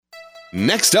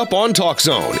Next up on Talk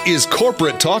Zone is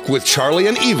Corporate Talk with Charlie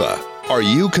and Eva. Are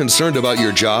you concerned about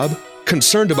your job?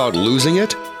 Concerned about losing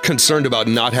it? Concerned about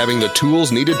not having the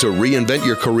tools needed to reinvent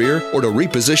your career or to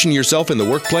reposition yourself in the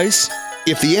workplace?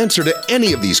 If the answer to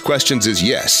any of these questions is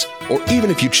yes, or even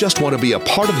if you just want to be a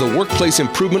part of the workplace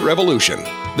improvement revolution,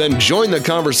 then join the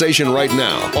conversation right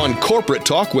now on Corporate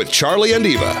Talk with Charlie and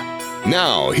Eva.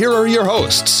 Now, here are your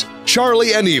hosts,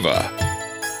 Charlie and Eva.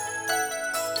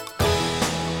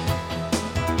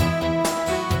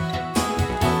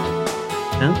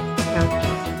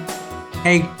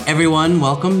 Hey everyone,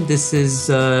 welcome. This is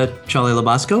Charlie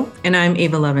Labasco. And I'm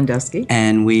Eva Lewandowski.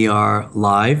 And we are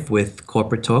live with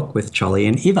Corporate Talk with Charlie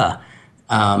and Eva.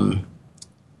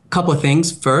 Couple of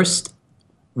things. First,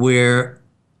 we're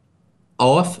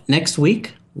off next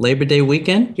week, Labor Day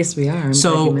weekend. Yes, we are.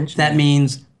 So that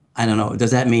means, I don't know,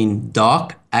 does that mean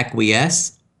dock,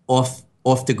 acquiesce, off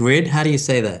the grid? How do you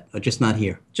say that? Or just not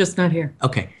here? Just not here.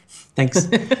 Okay, thanks.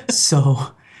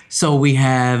 So we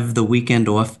have the weekend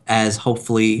off, as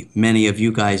hopefully many of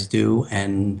you guys do.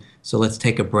 And so let's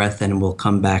take a breath and we'll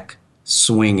come back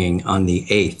swinging on the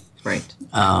 8th. Right.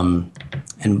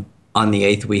 And on the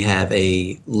 8th, we have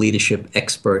a leadership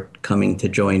expert coming to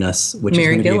join us, which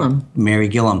Mary is Gillum. Mary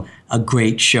Gillum, a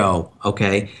great show,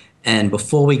 okay? And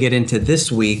before we get into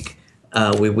this week,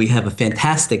 we have a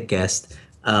fantastic guest.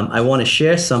 I want to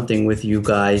share something with you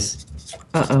guys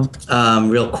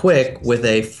real quick with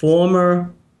a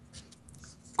former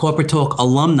Corporate Talk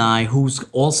alumni who's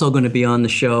also going to be on the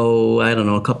show, I don't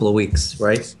know, a couple of weeks,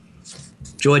 right?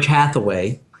 George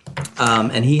Hathaway.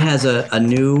 And he has a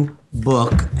new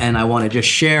book, and I want to just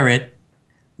share it.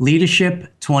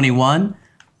 Leadership 21.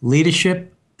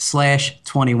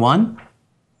 Leadership/21.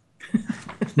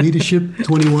 Leadership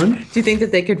 21. Do you think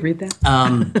that they could read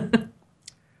that?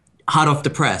 Hot off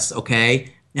the press,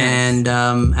 okay? Nice.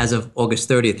 And as of August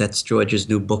 30th, that's George's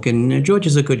new book. And George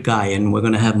is a good guy, and we're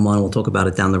going to have him on. We'll talk about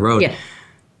it down the road. Yeah.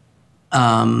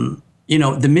 You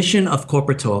know, the mission of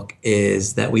Corporate Talk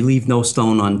is that we leave no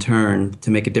stone unturned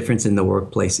to make a difference in the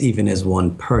workplace, even as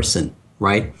one person,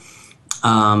 right?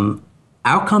 Our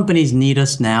companies need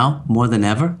us now more than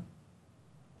ever,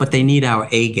 but they need our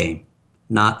A game,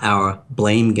 not our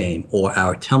blame game or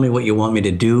our tell me what you want me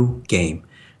to do game.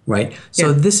 Right.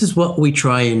 So This is what we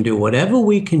try and do. Whatever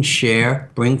we can share,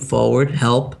 bring forward,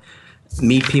 help,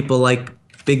 meet people like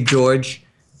Big George.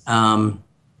 And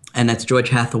that's George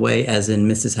Hathaway, as in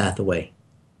Mrs. Hathaway.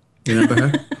 Remember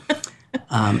her?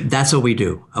 That's what we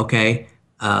do. OK,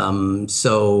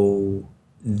 so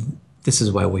this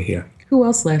is why we're here. Who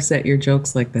else laughs at your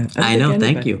jokes like that? I know.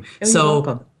 Thank you. Oh, so you're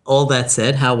welcome. All that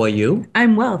said, how are you?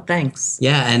 I'm well, thanks.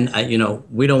 Yeah. And,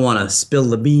 we don't want to spill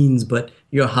the beans, but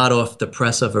you're hot off the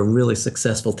press of a really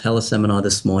successful teleseminar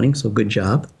this morning, so good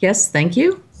job. Yes, thank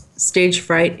you. Stage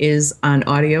Fright is on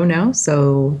audio now,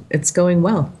 so it's going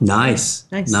well. Nice.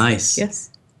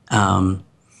 Yes.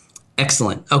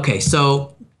 Excellent. Okay,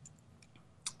 so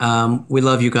we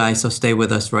love you guys, so stay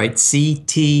with us, right?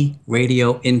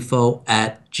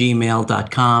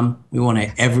 ctradioinfo@gmail.com. We want to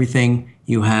hear everything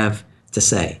you have to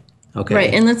say, okay?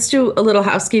 Right, and let's do a little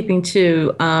housekeeping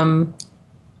too.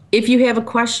 If you have a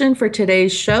question for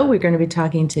today's show, we're going to be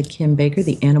talking to Kim Baker,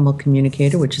 the animal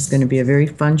communicator, which is going to be a very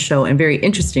fun show and very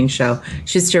interesting show.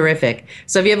 She's terrific.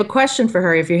 So if you have a question for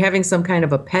her, if you're having some kind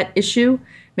of a pet issue,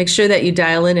 make sure that you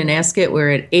dial in and ask it.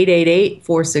 We're at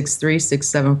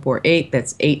 888-463-6748.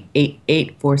 That's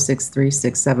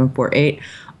 888-463-6748.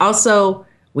 Also,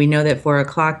 we know that 4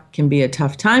 o'clock can be a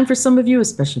tough time for some of you,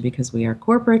 especially because we are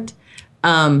corporate.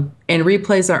 And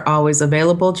replays are always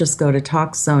available. Just go to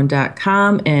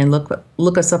TalkZone.com and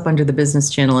look us up under the business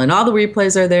channel. And all the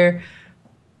replays are there.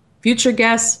 Future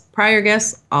guests, prior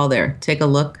guests, all there. Take a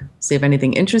look, see if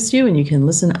anything interests you, and you can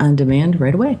listen on demand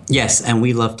right away. Yes, and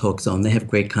we love TalkZone. They have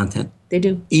great content. They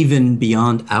do. Even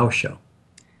beyond our show.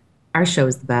 Our show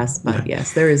is the best, but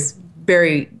yes, there is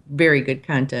very, very good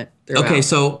content throughout. Okay,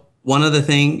 so one other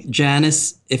thing,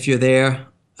 Janice, if you're there,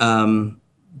 don't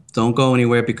go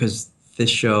anywhere because this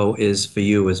show is for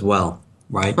you as well,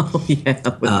 right? Oh, yeah.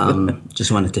 Just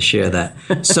wanted to share that.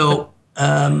 So,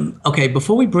 okay,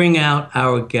 before we bring out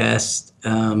our guest,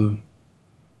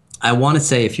 I want to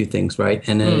say a few things, right?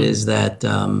 And it is that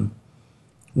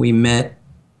we met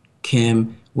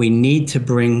Kim. We need to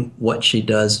bring what she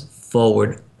does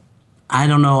forward. I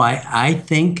don't know. I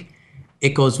think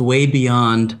it goes way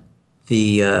beyond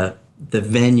the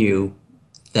venue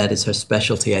that is her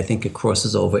specialty. I think it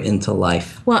crosses over into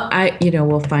life. Well,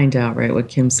 we'll find out, right, what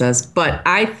Kim says. But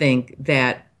I think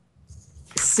that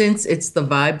since it's the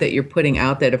vibe that you're putting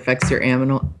out that affects your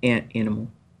animal,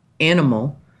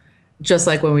 just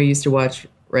like when we used to watch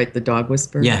right? The dog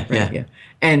whisperer. Yeah, right, yeah.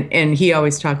 And he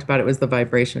always talked about it was the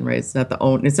vibration, right? It's not the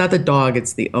own. It's not the dog.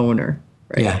 It's the owner.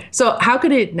 Right. Yeah. So how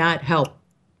could it not help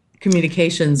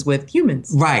communications with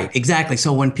humans? Right, exactly.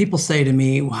 So when people say to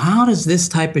me, well, how does this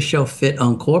type of show fit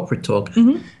on Corporate Talk?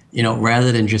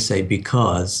 Rather than just say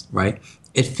because, right?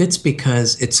 It fits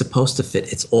because it's supposed to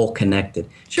fit. It's all connected.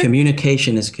 Sure.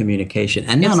 Communication is communication.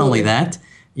 And not only that,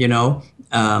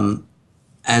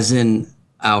 as in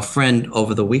our friend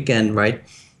over the weekend, right?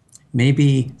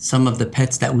 Maybe some of the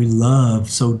pets that we love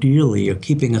so dearly are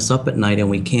keeping us up at night and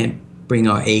we can't bring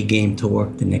our A game to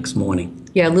work the next morning.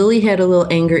 Yeah, Lily had a little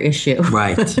anger issue.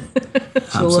 Right. This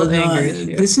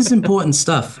is important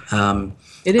stuff.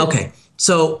 It is. Okay,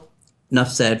 so enough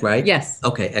said, right? Yes.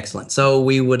 Okay, excellent. So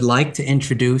we would like to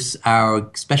introduce our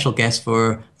special guest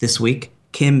for this week,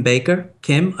 Kim Baker.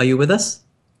 Kim, are you with us?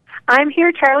 I'm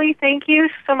here, Charlie. Thank you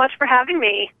so much for having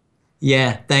me.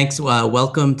 Yeah, thanks.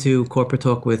 Welcome to Corporate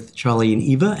Talk with Charlie and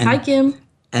Eva. Hi, Kim.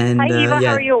 And, Hi, Eva.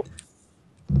 How are you?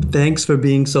 Thanks for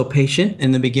being so patient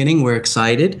in the beginning. We're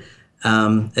excited.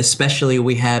 Especially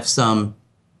we have some,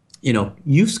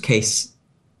 use case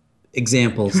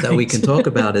examples that we can talk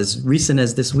about as recent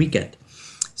as this weekend.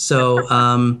 So,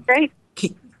 Great.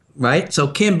 Right. So,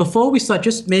 Kim, before we start,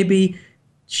 just maybe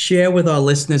share with our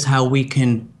listeners how we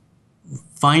can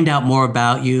find out more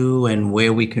about you and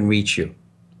where we can reach you.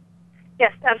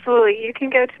 Yes, absolutely. You can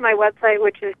go to my website,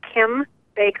 which is Kim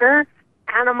Baker,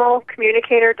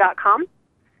 animalcommunicator.com.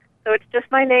 So it's just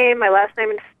my name. My last name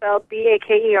is spelled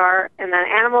Baker, and then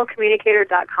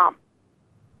animalcommunicator.com.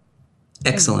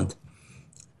 Excellent.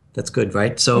 That's good,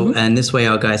 right? So, and this way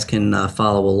our guys can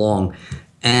follow along.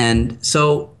 And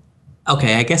so,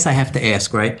 okay, I guess I have to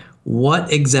ask, right?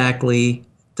 What exactly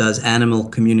does animal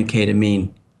communicator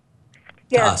mean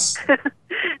to us?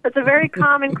 That's a very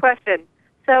common question.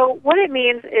 So what it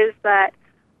means is that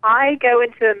I go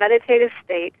into a meditative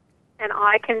state and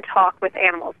I can talk with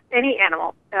animals, any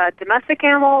animal, a domestic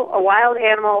animal, a wild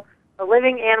animal, a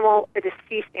living animal, a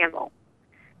deceased animal.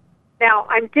 Now,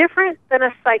 I'm different than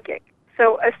a psychic.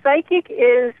 So a psychic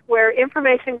is where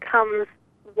information comes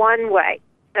one way.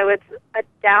 So it's a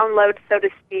download, so to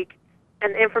speak,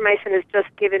 and the information is just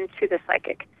given to the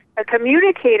psychic. A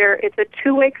communicator, it's a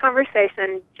two-way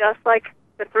conversation, just like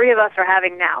the three of us are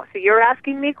having now. So you're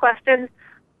asking me questions,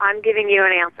 I'm giving you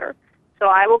an answer. So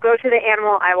I will go to the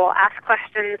animal, I will ask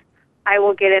questions, I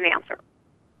will get an answer.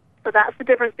 So that's the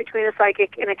difference between a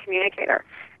psychic and a communicator.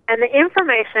 And the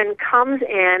information comes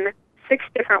in 6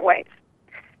 different ways.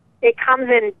 It comes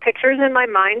in pictures in my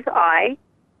mind's eye.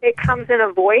 It comes in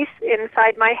a voice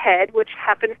inside my head, which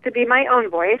happens to be my own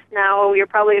voice. Now, you're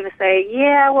probably going to say,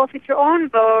 yeah, well, if it's your own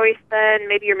voice, then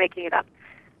maybe you're making it up.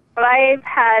 But I've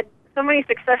had so many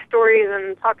success stories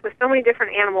and talked with so many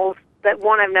different animals that,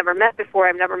 one, I've never met before.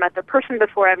 I've never met the person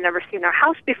before. I've never seen their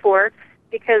house before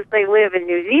because they live in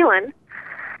New Zealand.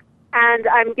 And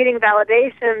I'm getting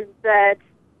validation that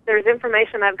there's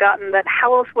information I've gotten that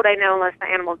how else would I know unless the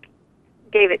animal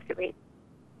gave it to me.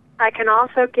 I can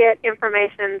also get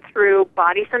information through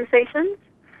body sensations,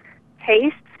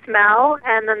 taste, smell,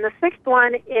 and then the 6th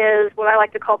one is what I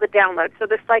like to call the download, so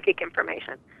the psychic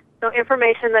information. So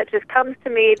information that just comes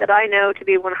to me that I know to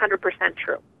be 100%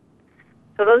 true.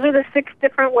 So those are the 6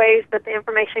 different ways that the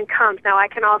information comes. Now, I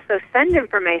can also send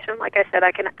information. Like I said,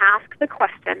 I can ask the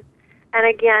question. And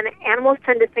again, animals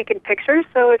tend to think in pictures.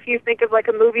 So if you think of like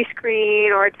a movie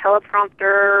screen or a teleprompter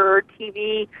or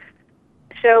TV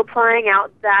show playing out,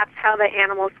 that's how the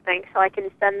animals think. So I can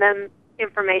send them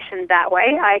information that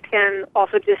way. I can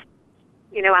also just,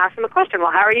 ask them a question.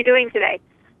 Well, how are you doing today?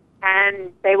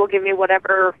 And they will give me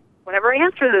whatever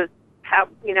answer. How,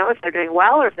 if they're doing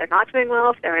well or if they're not doing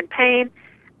well, if they're in pain.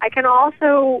 I can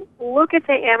also look at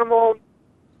the animal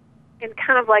in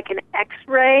kind of like an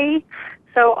X-ray.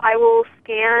 So I will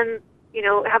scan,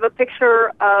 have a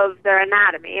picture of their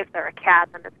anatomy. If they're a cat,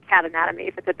 then it's cat anatomy.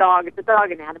 If it's a dog, it's a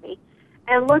dog anatomy.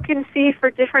 And look and see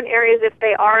for different areas if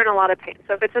they are in a lot of pain.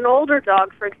 So if it's an older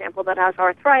dog, for example, that has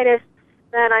arthritis,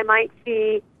 then I might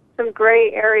see some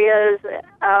gray areas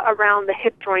around the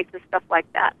hip joints and stuff like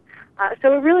that.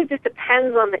 So it really just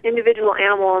depends on the individual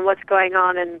animal and what's going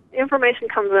on. And information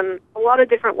comes in a lot of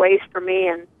different ways for me.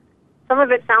 And some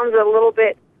of it sounds a little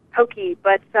bit hokey,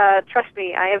 but trust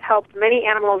me, I have helped many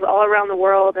animals all around the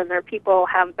world, and their people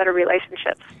have better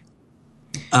relationships.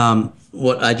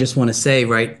 What I just want to say,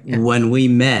 right, when we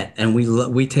met, and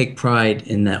we take pride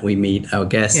in that we meet our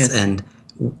guests, and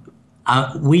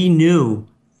we knew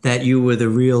that you were the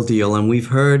real deal, and we've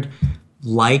heard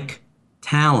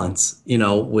talents,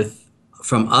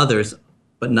 from others,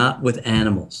 but not with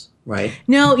animals, right?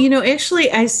 No,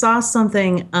 actually, I saw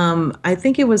something. I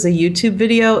think it was a YouTube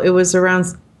video. It was around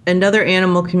another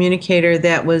animal communicator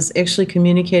that was actually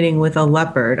communicating with a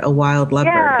leopard, a wild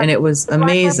leopard, Yeah, and it was the black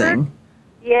leopard. amazing.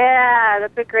 Yeah,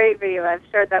 that's a great video. I've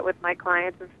shared that with my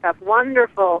clients and stuff.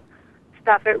 Wonderful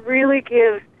stuff. It really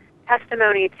gives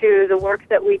testimony to the work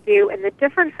that we do and the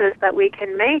differences that we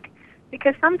can make.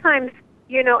 Because sometimes,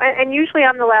 and usually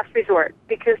I'm the last resort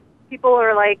because people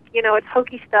are like, it's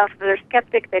hokey stuff. They're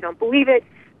skeptic. They don't believe it.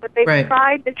 But they've Right.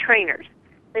 tried the trainers.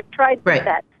 They've tried the Right.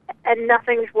 vets, and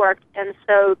nothing's worked. And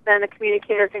so then a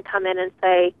communicator can come in and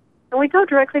say, and we go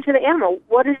directly to the animal.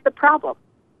 What is the problem?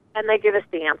 And they give us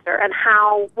the answer. And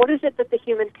what is it that the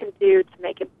human can do to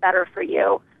make it better for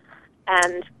you?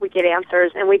 And we get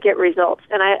answers and we get results.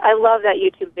 And I love that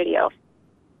YouTube video.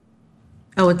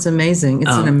 Oh, it's amazing.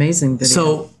 It's an amazing video.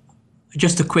 So,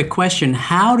 just a quick question.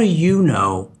 How do you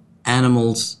know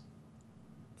animals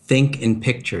think in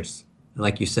pictures,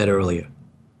 like you said earlier?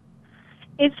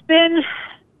 It's been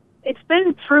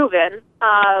proven.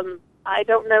 I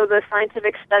don't know the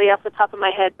scientific study off the top of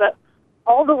my head, but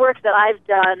all the work that I've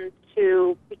done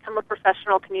to become a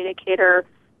professional communicator,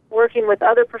 working with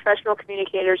other professional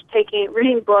communicators,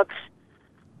 reading books,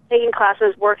 taking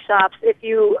classes, workshops. If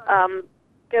you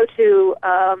go to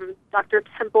Dr.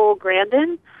 Temple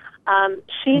Grandin,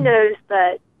 she knows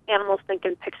that animals think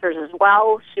in pictures as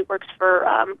well. She works for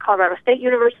Colorado State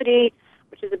University,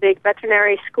 which is a big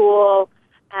veterinary school,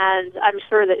 and I'm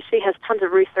sure that she has tons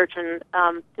of research and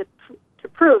to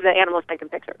prove that animals think in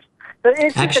pictures. So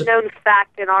it's just a known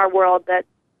fact in our world that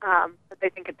they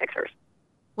think in pictures.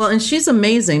 Well, and she's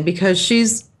amazing because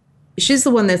she's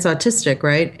the one that's autistic,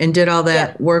 right? And did all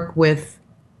that work with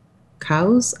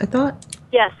cows, I thought?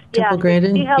 Yes. Temple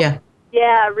Grandin? She helped,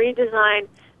 redesign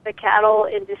the cattle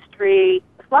industry,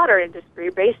 the slaughter industry,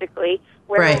 basically,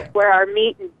 where our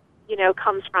meat,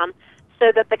 comes from,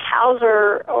 so that the cows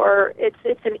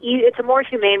it's a more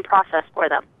humane process for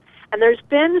them. And there's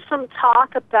been some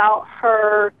talk about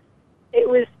her.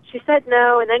 She said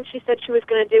no, and then she said she was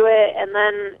going to do it, and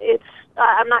then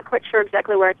I'm not quite sure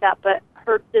exactly where it's at, but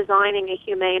her designing a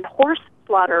humane horse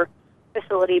slaughter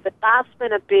facility. But that's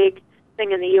been a big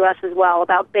thing in the U.S. as well,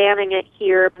 about banning it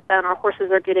here, but then our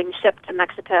horses are getting shipped to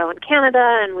Mexico and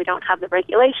Canada, and we don't have the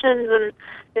regulations, and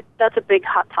that's a big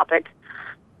hot topic.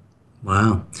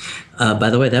 Wow. By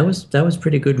the way, that was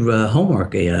pretty good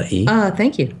homework, E.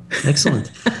 Thank you.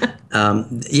 Excellent.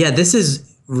 This is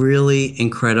really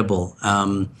incredible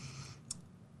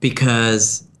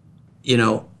because,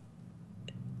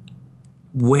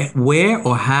 where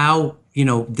or how,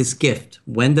 this gift,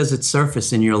 when does it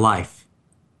surface in your life?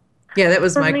 Yeah, that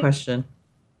was my question.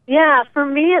 Yeah, for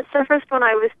me, it surfaced when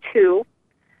I was 2,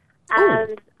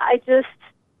 and I just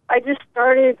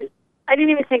started. I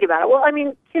didn't even think about it. Well, I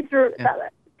mean, kids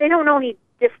they don't know any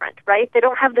different, right? They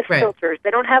don't have the filters.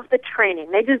 They don't have the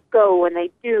training. They just go and they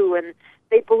do, and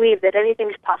they believe that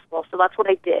anything's possible. So that's what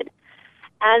I did.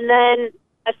 And then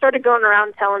I started going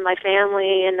around telling my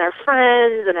family and their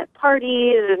friends and at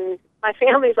parties, and my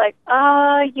family's like,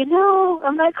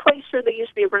 I'm not quite sure that you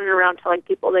should be running around telling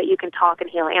people that you can talk and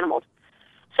heal animals.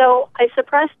 So I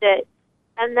suppressed it.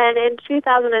 And then in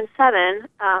 2007,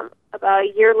 about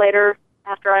a year later,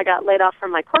 after I got laid off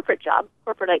from my corporate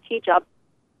IT job,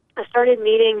 I started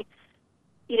meeting,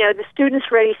 the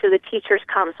students ready so the teachers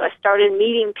come. So I started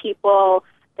meeting people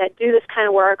that do this kind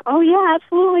of work. Oh, yeah,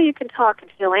 absolutely, you can talk and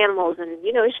heal animals, and,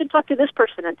 you should talk to this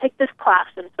person and take this class.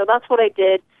 And so that's what I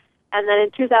did. And then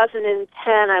in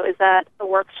 2010, I was at a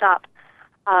workshop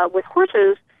with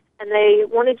horses, and they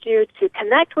wanted you to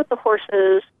connect with the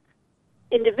horses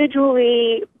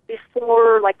individually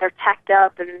before, they're tacked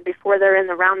up and before they're in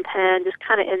the round pen, just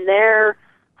kind of in their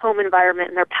home environment,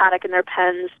 in their paddock, in their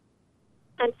pens,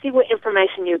 and see what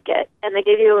information you get. And they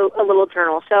gave you a little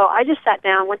journal. So I just sat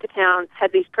down, went to town,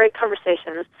 had these great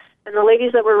conversations, and the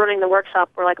ladies that were running the workshop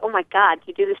were like, oh, my God,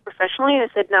 you do this professionally? And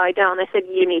I said, no, I don't. And they said,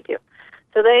 you need to.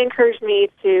 So they encouraged me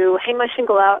to hang my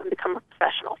shingle out and become a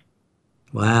professional.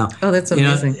 Wow. Oh, that's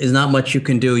amazing. There's not much you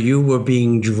can do. You were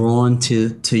being drawn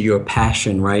to your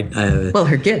passion, right? Well,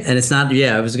 her gift. And it's not,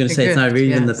 I was going to say, it's not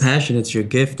even the passion, it's your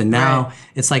gift. And now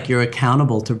it's like you're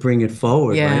accountable to bring it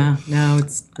forward, right? No,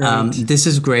 it's great. This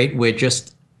is great. We're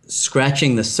just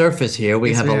scratching the surface here.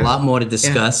 We have a lot more to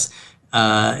discuss.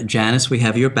 Janice, we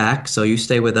have your back, so you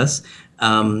stay with us.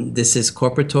 This is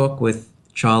Corporate Talk with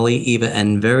Charlie, Eva,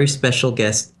 and very special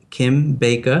guest, Kim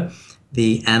Baker,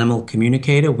 the animal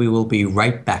communicator. We will be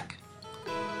right back.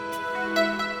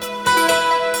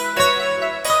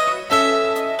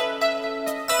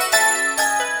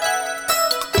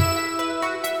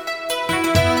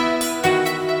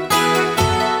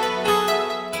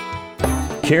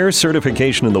 CARE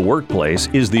Certification in the Workplace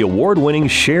is the award-winning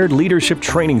shared leadership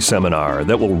training seminar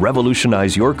that will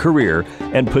revolutionize your career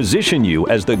and position you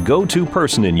as the go-to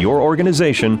person in your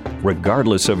organization,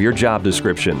 regardless of your job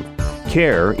description.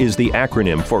 CARE is the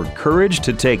acronym for Courage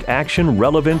to Take Action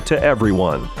Relevant to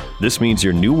Everyone. This means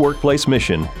your new workplace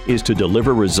mission is to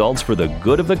deliver results for the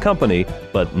good of the company,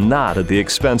 but not at the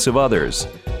expense of others.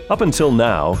 Up until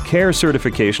now, CARE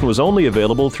certification was only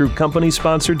available through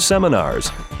company-sponsored seminars,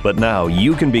 but now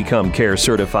you can become CARE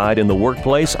certified in the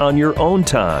workplace on your own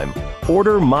time.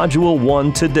 Order Module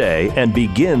 1 today and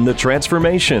begin the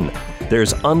transformation.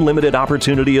 There's unlimited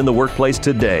opportunity in the workplace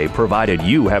today, provided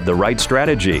you have the right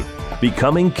strategy.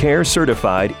 Becoming CARE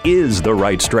certified is the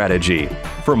right strategy.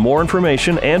 For more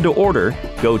information and to order,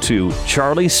 go to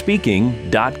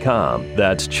charliespeaking.com.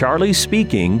 That's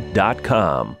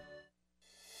charliespeaking.com.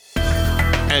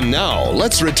 And now,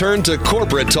 let's return to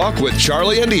Corporate Talk with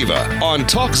Charlie and Eva on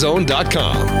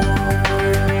TalkZone.com.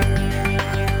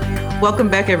 Welcome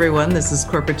back, everyone. This is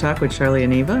Corporate Talk with Charlie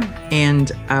and Eva,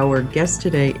 and our guest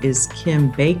today is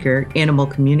Kim Baker, animal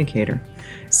communicator.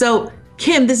 So,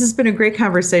 Kim, this has been a great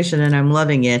conversation, and I'm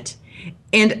loving it.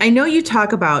 And I know you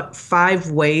talk about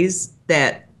 5 ways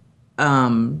that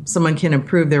someone can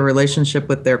improve their relationship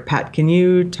with their pet. Can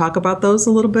you talk about those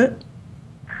a little bit?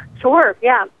 Sure,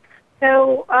 yeah.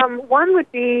 So one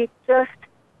would be just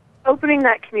opening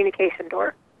that communication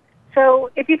door. So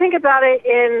if you think about it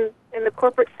in the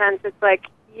corporate sense, it's like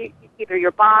either your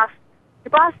boss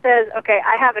says, okay,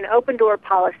 I have an open door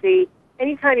policy.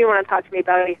 Anytime you want to talk to me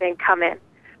about anything, come in.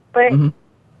 But and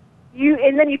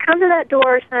then you come to that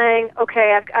door saying,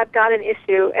 okay, I've got an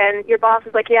issue, and your boss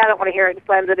is like, yeah, I don't want to hear it, and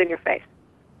slams it in your face.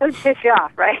 That would piss you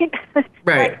off, right?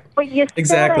 Right. But you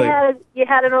exactly. you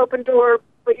had an open door,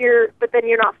 but then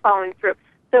you're not following through.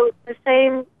 So the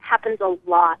same happens a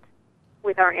lot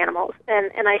with our animals, and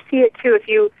I see it too. If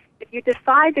you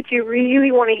decide that you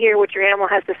really want to hear what your animal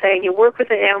has to say, and you work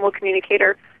with an animal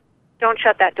communicator, don't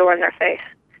shut that door in their face.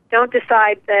 Don't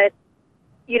decide that,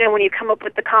 when you come up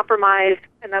with the compromise,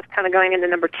 and that's kind of going into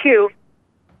number 2,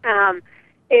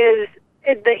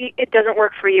 it doesn't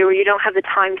work for you, or you don't have the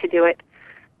time to do it.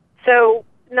 So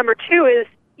number 2 is,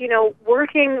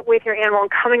 working with your animal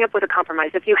and coming up with a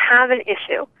compromise. If you have an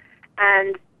issue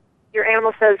and your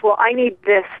animal says, well, I need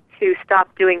this to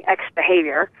stop doing X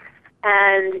behavior,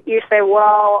 and you say,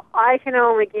 well, I can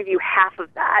only give you half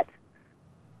of that,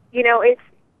 you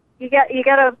got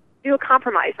to do a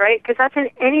compromise, right? Because that's in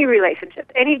any relationship.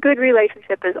 Any good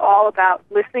relationship is all about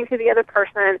listening to the other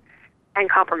person and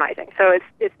compromising. So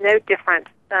it's no different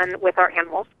than with our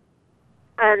animals.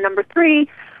 And number 3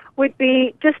 would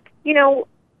be just,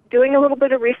 doing a little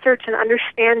bit of research and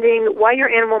understanding why your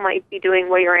animal might be doing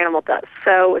what your animal does.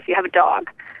 So if you have a dog,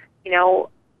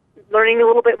 learning a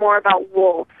little bit more about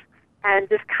wolves and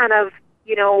just kind of,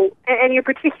 and your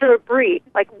particular breed,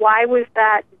 like why was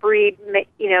that breed,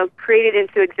 created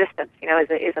into existence?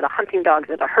 Is it a hunting dog? Is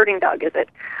it a herding dog? Is it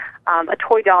a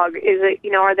toy dog? Is it,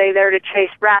 are they there to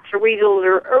chase rats or weasels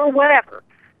or whatever?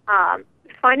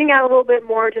 Finding out a little bit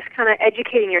more, just kind of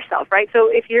educating yourself, right? So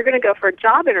if you're going to go for a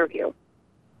job interview,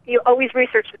 you always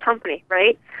research the company,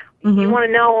 right? Mm-hmm. You want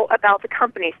to know about the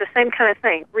company. It's the same kind of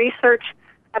thing. Research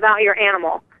about your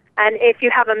animal. And if you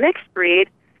have a mixed breed,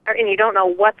 and you don't know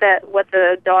what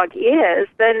the dog is,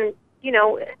 then,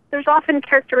 there's often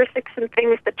characteristics and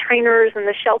things that trainers and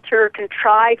the shelter can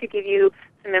try to give you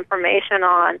some information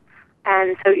on.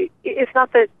 And so it's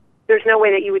not that there's no way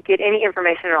that you would get any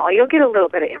information at all. You'll get a little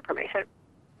bit of information.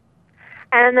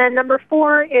 And then number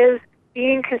 4 is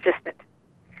being consistent.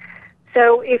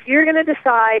 So if you're going to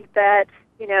decide that,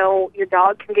 your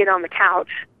dog can get on the couch,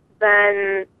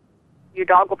 then your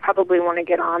dog will probably want to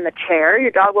get on the chair.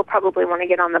 Your dog will probably want to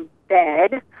get on the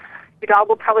bed. Your dog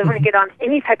will probably want to get on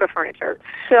any type of furniture.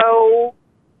 So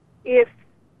you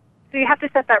have to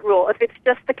set that rule. If it's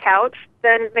just the couch,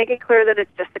 then make it clear that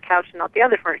it's just the couch and not the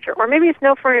other furniture. Or maybe it's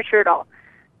no furniture at all.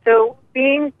 So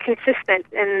being consistent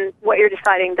in what you're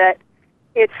deciding, that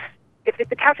if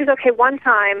the couch is okay one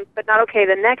time but not okay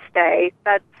the next day,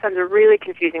 that sends a really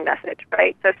confusing message,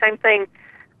 right? So same thing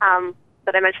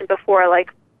that I mentioned before,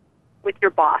 like with your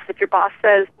boss. If your boss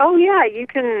says, oh yeah, you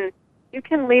can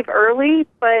leave early,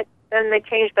 but then they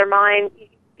change their mind,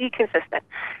 be consistent.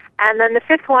 And then the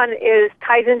 5th one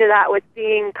ties into that with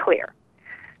being clear.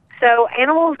 So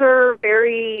animals are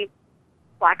very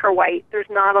black or white. There's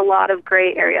not a lot of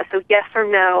gray area. So yes or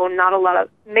no, not a lot of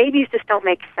maybes just don't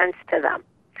make sense to them.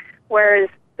 Whereas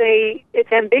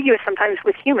it's ambiguous sometimes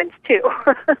with humans too.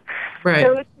 Right.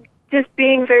 So just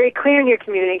being very clear in your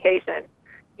communication.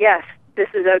 Yes, this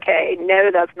is okay.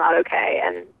 No, that's not okay.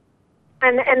 And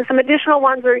some additional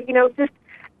ones are, just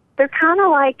they're kind of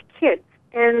like kids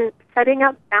in setting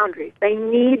up boundaries. They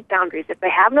need boundaries. If they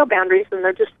have no boundaries, then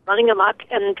they're just running amok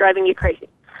and driving you crazy.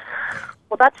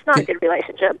 Well, that's not a good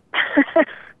relationship.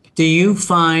 Do you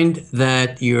find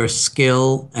that your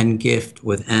skill and gift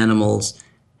with animals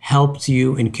helps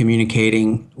you in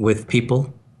communicating with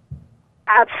people?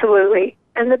 Absolutely.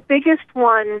 And the biggest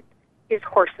one is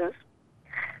horses.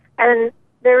 And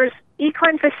there's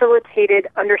equine facilitated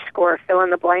 _ fill in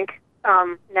the blank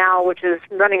now, which is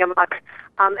running amok.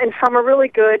 And some are really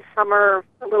good, some are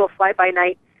a little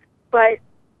fly-by-night. But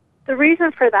the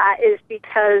reason for that is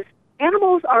because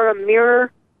animals are a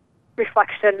mirror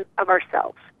reflection of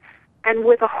ourselves. And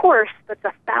with a horse that's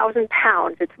 1,000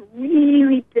 pounds, it's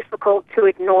really difficult to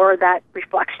ignore that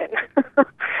reflection.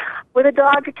 With a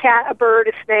dog, a cat, a bird,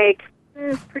 a snake,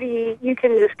 it's pretty, you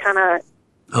can just kind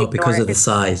of because of the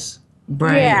size.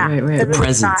 Right, yeah, right. The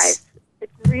presence.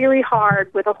 It's really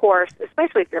hard with a horse,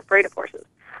 especially if you're afraid of horses.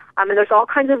 And there's all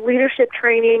kinds of leadership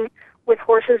training with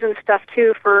horses and stuff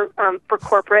too for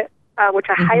corporate, which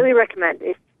I highly recommend.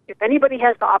 If anybody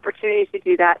has the opportunity to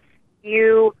do that,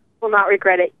 you will not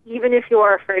regret it, even if you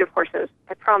are afraid of horses.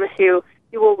 I promise you,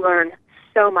 you will learn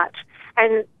so much.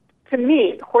 And to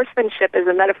me, horsemanship is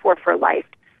a metaphor for life.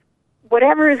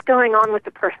 Whatever is going on with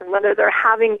the person, whether they're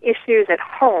having issues at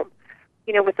home,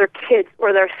 with their kids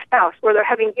or their spouse, or they're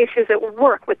having issues at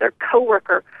work with their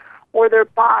coworker or their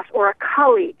boss or a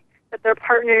colleague that they're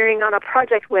partnering on a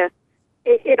project with,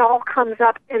 it all comes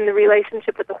up in the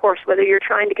relationship with the horse, whether you're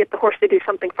trying to get the horse to do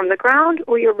something from the ground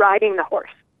or you're riding the horse.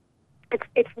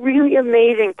 It's really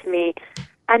amazing to me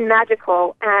and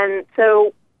magical. And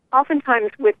so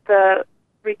oftentimes with the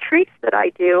retreats that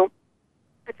I do,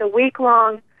 it's a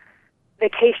week-long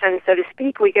vacation, so to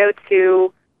speak. We go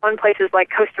to fun places like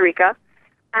Costa Rica,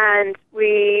 and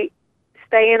we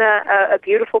stay in a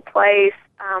beautiful place.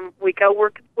 We go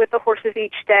work with the horses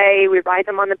each day. We ride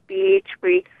them on the beach.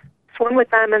 We swim with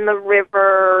them in the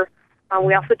river.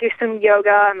 We also do some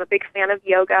yoga. I'm a big fan of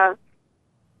yoga.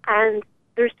 And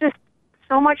there's just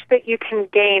so much that you can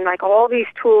gain, like all these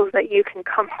tools that you can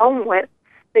come home with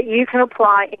that you can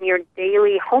apply in your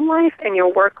daily home life and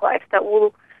your work life that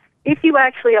will, if you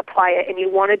actually apply it and you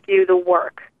want to do the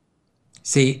work.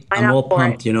 See, I'm all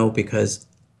pumped, because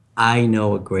I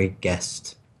know a great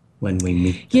guest when we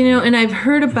meet. And I've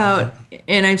heard about,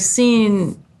 and I've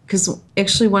seen, because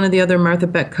actually one of the other Martha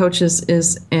Beck coaches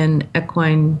is an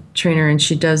equine trainer, and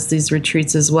she does these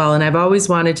retreats as well. And I've always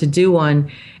wanted to do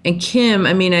one. And Kim,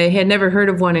 I had never heard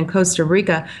of one in Costa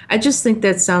Rica. I just think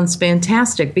that sounds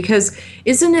fantastic, because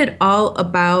isn't it all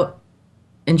about,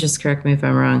 and just correct me if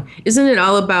I'm wrong, isn't it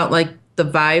all about like the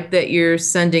vibe that you're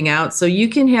sending out? So you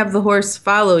can have the horse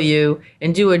follow you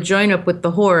and do a join up with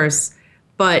the horse,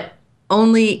 but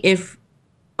only if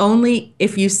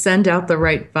you send out the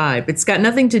right vibe. It's got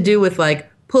nothing to do with like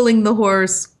pulling the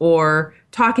horse or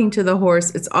talking to the horse.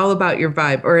 It's all about your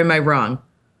vibe. Or am I wrong?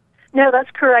 No, that's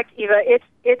correct, Eva.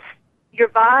 It's your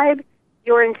vibe,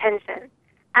 your intention,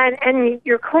 and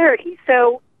your clarity.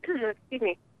 So, excuse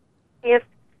me, if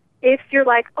you're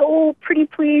like, oh, pretty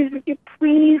please, would you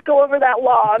please go over that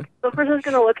log? The person's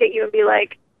going to look at you and be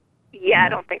like, yeah, I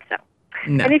don't think so.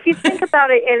 No. And if you think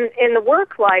about it in the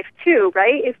work life too,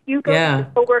 right? If you go to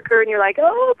a coworker and you're like,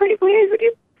 oh, pretty please, would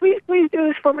you please do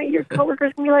this for me? Your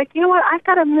coworker's going to be like, you know what? I've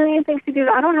got a million things to do.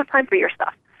 I don't have time for your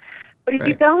stuff. But if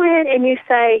you go in and you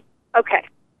say, okay,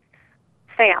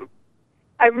 Sam,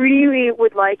 I really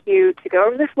would like you to go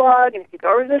over this log, and if you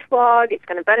go over this log, it's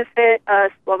going to benefit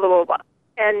us, blah, blah, blah, blah.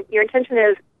 And your intention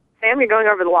is, Sam, you're going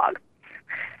over the log.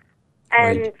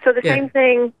 And so the same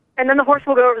thing, and then the horse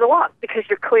will go over the log because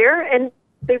you're clear, and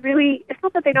it's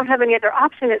not that they don't have any other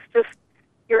option, it's just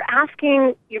you're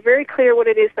very clear what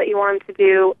it is that you want them to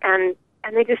do, and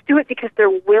they just do it because they're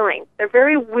willing. They're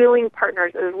very willing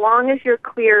partners as long as you're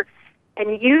clear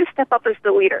and you step up as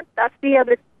the leader. That's the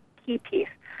other key piece.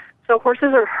 So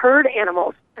horses are herd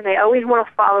animals, and they always want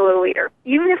to follow a leader.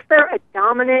 Even if they're a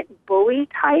dominant bully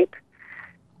type,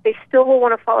 they still will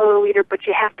want to follow the leader, but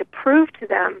you have to prove to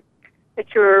them that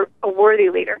you're a worthy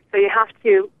leader. So you have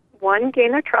to, 1,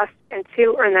 gain their trust, and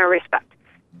 2, earn their respect.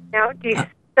 Now, do you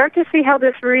start to see how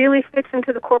this really fits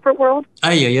into the corporate world?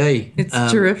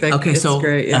 It's terrific. Okay, it's so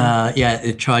great,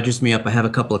 it charges me up. I have a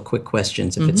couple of quick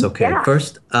questions, if it's okay. Yeah.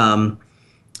 First, are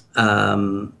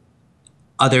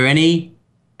there any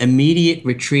immediate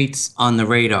retreats on the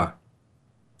radar?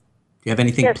 Do you have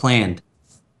anything planned?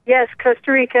 Yes,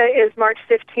 Costa Rica is March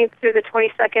 15th through the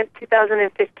 22nd,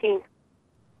 2015.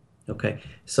 Okay.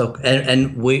 So,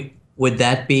 and would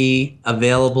that be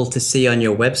available to see on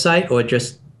your website, or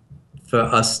just for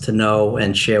us to know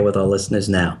and share with our listeners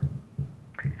now?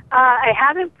 I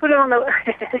haven't put it on the.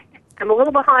 I'm a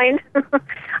little behind.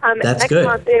 That's next good.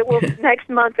 Next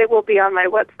month it will be on my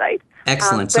website.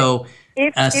 Excellent.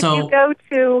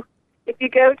 If you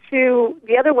go to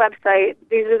the other website,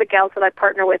 these are the gals that I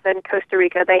partner with in Costa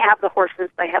Rica. They have the horses.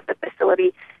 They have the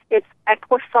facility. It's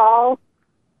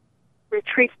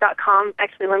EquisolRetreats.com.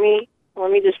 Actually, let me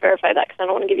just verify that because I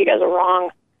don't want to give you guys a wrong.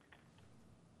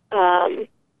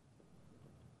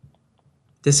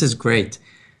 This is great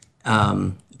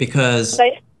because.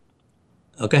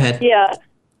 Go ahead. Yeah,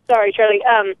 sorry, Charlie.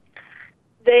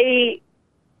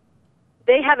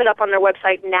 They have it up on their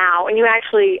website now, and you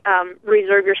actually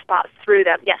reserve your spots through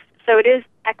them. Yes, so it is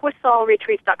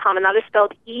EquisolRetreats.com, and that is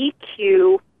spelled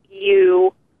EQUISOL,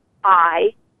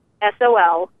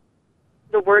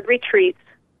 the word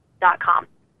retreats.com.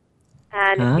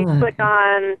 And if you click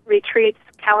on retreats,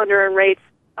 calendar, and rates,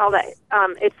 all that,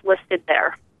 it's listed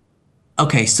there.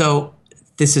 Okay, so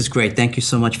this is great. Thank you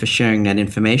so much for sharing that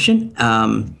information.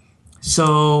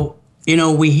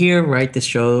 We hear, right, the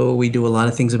show, we do a lot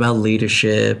of things about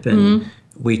leadership, and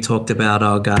we talked about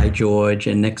our guy, George,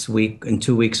 and in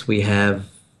 2 weeks, we have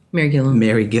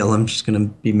Mary Gillum. She's going to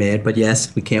be mad, but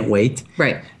yes, we can't wait.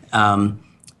 Right.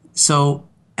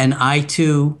 And I,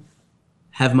 too,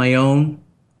 have my own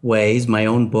ways, my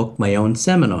own book, my own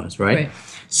seminars, right?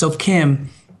 So, Kim,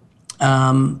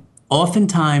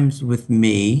 oftentimes with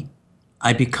me,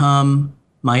 I become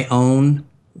my own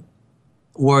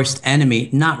worst enemy.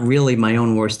 Not really my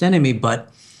own worst enemy, but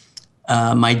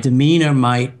my demeanor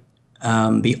might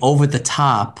be over the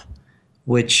top,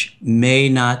 which may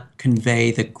not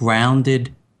convey the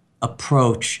grounded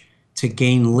approach to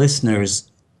gain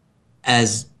listeners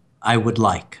as I would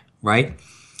like, right?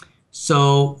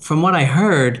 So from what I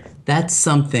heard, that's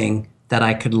something that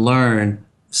I could learn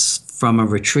from a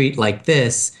retreat like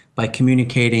this by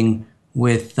communicating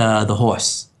with the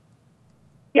horse.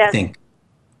 Yes. I think.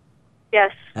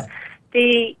 Yes.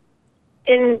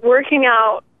 In working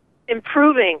out,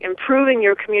 improving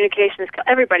your communication skills.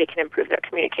 Everybody can improve their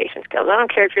communication skills. I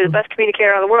don't care if you're the best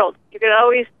communicator in the world. You can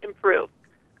always improve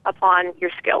upon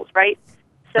your skills, right?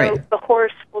 So the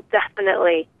horse will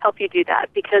definitely help you do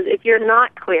that, because if you're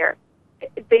not clear,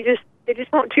 they just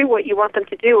won't do what you want them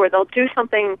to do, or they'll do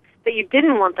something that you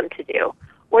didn't want them to do,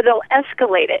 or they'll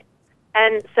escalate it.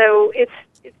 And so it's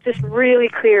just really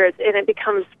clear, and it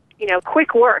becomes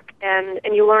quick work, and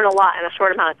you learn a lot in a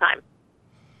short amount of time.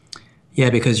 Yeah,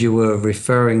 because you were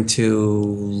referring to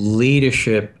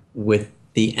leadership with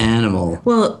the animal.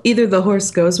 Well, either the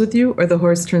horse goes with you or the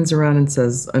horse turns around and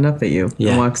says enough at you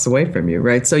and walks away from you,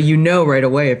 right? So you know right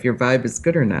away if your vibe is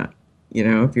good or not,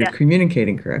 if you're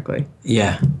communicating correctly.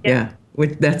 Yeah.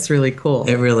 That's really cool.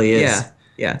 It really is.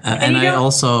 Yeah. And I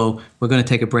also, we're going to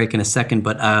take a break in a second,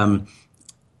 but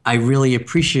I really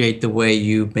appreciate the way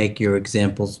you make your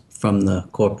examples from the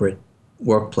corporate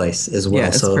workplace as well. Yeah,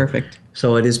 it's perfect.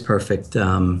 So it is perfect.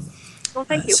 Well,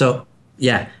 thank you. So,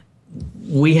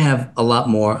 we have a lot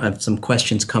more of some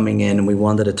questions coming in, and we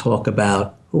wanted to talk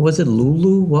about, who was it,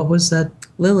 Lulu? What was that?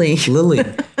 Lily.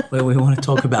 We want to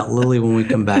talk about Lily when we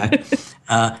come back.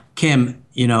 Kim,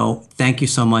 thank you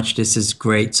so much. This is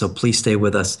great. So please stay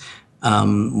with us.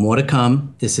 More to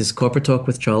come. This is Corporate Talk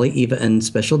with Charlie, Eva, and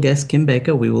special guest Kim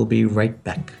Baker. We will be right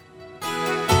back.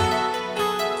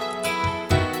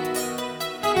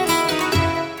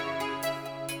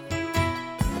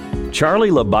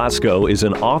 Charlie Labasco is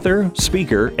an author,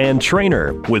 speaker, and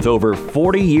trainer with over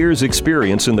 40 years'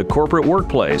 experience in the corporate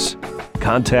workplace.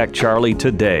 Contact Charlie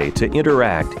today to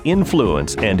interact,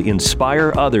 influence, and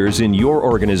inspire others in your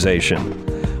organization.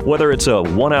 Whether it's a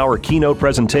 1-hour keynote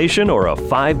presentation or a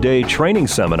 5-day training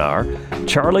seminar,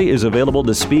 Charlie is available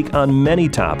to speak on many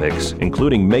topics,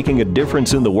 including making a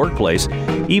difference in the workplace,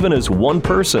 even as one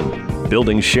person,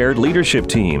 building shared leadership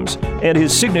teams, and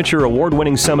his signature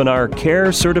award-winning seminar,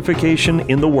 Care Certification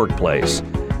in the Workplace.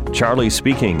 Charlie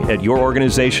speaking at your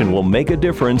organization will make a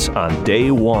difference on day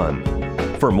one.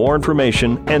 For more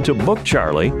information and to book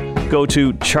Charlie, go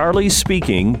to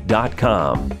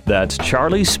charliespeaking.com. That's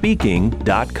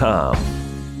charliespeaking.com.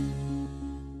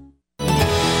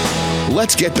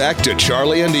 Let's get back to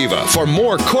Charlie and Eva for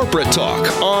more corporate talk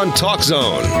on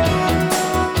TalkZone.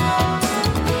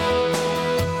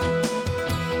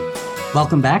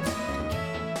 Welcome back,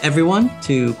 everyone,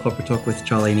 to Corporate Talk with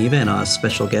Charlie and Eva and our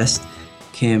special guest,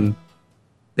 Kim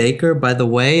Baker. By the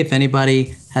way, if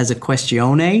anybody has a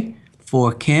questione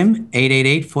for Kim,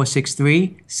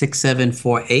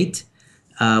 888-463-6748.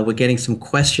 We're getting some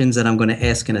questions that I'm going to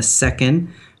ask in a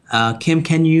second. Kim,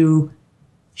 can you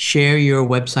share your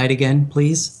website again,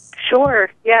 please? Sure.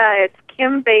 Yeah, it's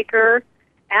Kim Baker,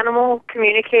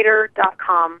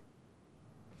 animalcommunicator.com.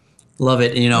 Love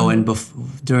it. And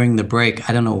during the break,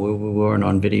 I don't know, we weren't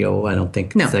on video. I don't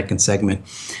think. No. Second segment,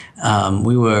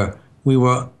 we were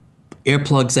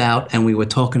earplugs out, and we were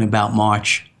talking about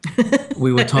March.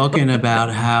 We were talking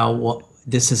about how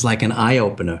this is like an eye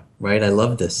opener, right? I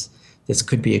love this. This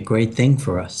could be a great thing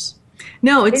for us.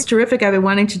 No, it's terrific. I've been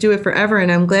wanting to do it forever,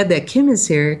 and I'm glad that Kim is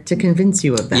here to convince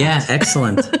you of that. Yeah,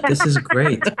 excellent. This is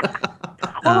great.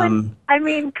 I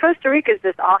mean, Costa Rica is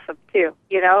just awesome too.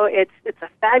 It's a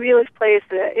fabulous place.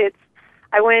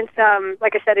 I went,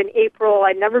 like I said, in April.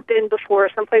 I'd never been before.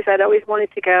 Someplace I'd always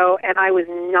wanted to go, and I was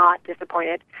not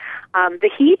disappointed. The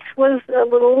heat was a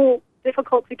little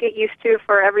difficult to get used to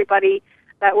for everybody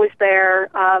that was there,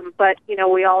 but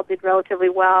we all did relatively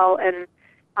well, and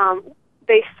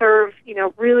they serve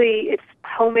really, it's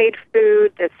homemade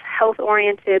food that's health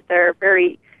oriented. They're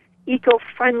very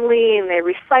eco-friendly, and they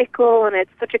recycle, and it's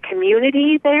such a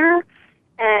community there,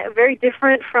 very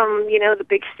different from the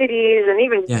big cities and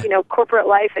even corporate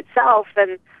life itself,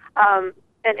 and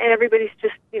everybody's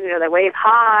just they wave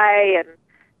hi, and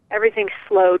everything's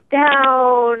slowed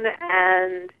down,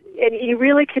 and you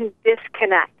really can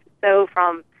disconnect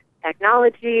from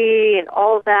technology and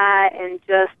all of that, and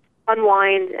just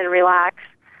unwind and relax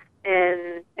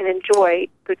and enjoy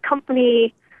good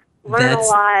company, learn a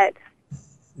lot.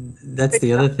 That's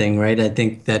the other thing, right? I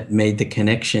think that made the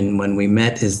connection when we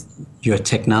met is your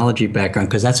technology background,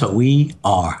 because that's what we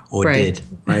are or did,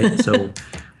 right? So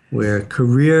we're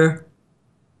career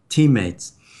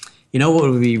teammates.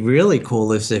 What would be really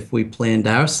cool is if we planned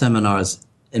our seminars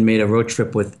and made a road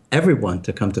trip with everyone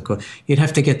to come to you'd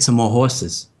have to get some more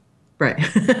horses. Right.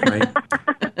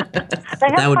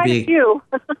 That would be a few.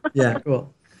 Yeah,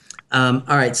 cool. All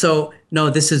right. So, no,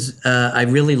 this is, I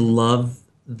really love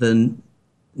the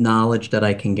knowledge that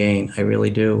I can gain. I really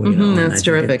do. That's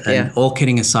terrific. And all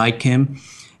kidding aside, Kim,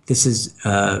 this is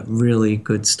really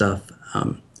good stuff.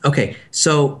 Okay.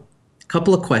 So a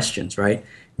couple of questions, right?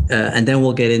 And then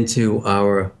we'll get into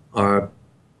our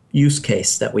use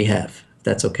case that we have. If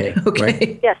that's okay. Okay.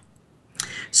 Right? Yes.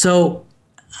 So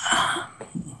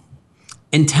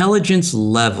intelligence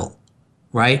level,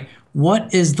 right?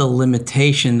 What is the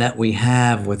limitation that we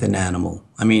have with an animal?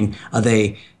 I mean, are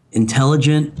they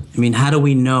intelligent? I mean, how do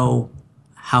we know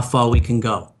how far we can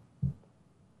go?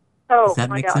 Oh, Does that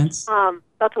my make gosh. sense?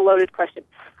 That's a loaded question.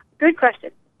 Good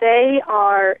question. They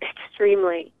are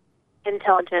extremely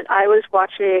intelligent. I was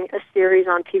watching a series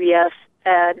on PBS,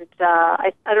 and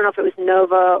I don't know if it was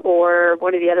Nova or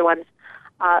one of the other ones.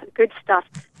 Good stuff.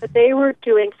 But they were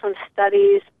doing some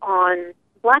studies on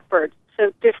blackbirds.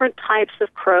 So different types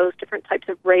of crows, different types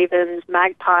of ravens,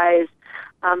 magpies.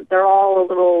 They're all a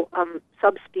little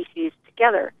subspecies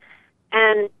together.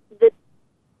 And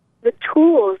the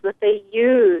tools that they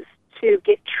use to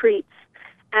get treats.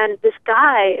 And this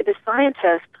guy, the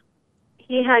scientist,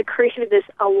 he had created this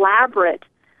elaborate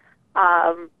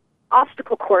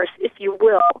obstacle course, if you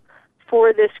will,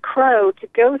 for this crow to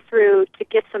go through to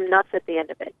get some nuts at the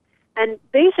end of it. And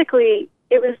basically,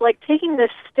 it was like taking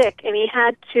this stick, and he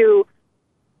had to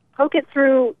poke it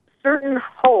through certain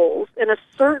holes in a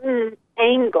certain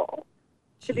angle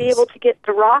to be able to get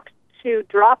the rock to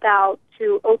drop out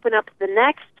to open up the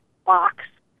next box,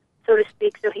 so to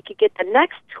speak, so he could get the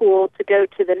next tool to go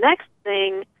to the next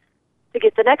thing, to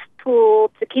get the next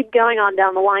tool, to keep going on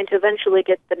down the line to eventually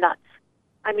get the nuts.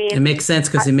 I mean, it makes sense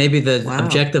because maybe the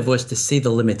objective was to see the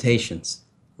limitations,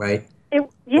 right? It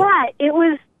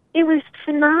was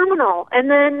phenomenal. And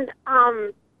then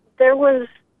there was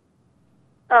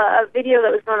a video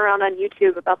that was going around on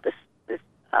YouTube about this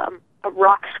a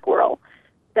rock squirrel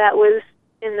that was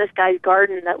in this guy's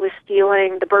garden that was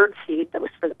stealing the bird seed that was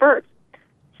for the birds.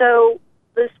 So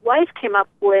his wife came up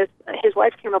with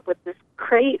this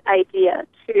great idea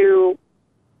to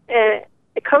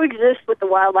coexist with the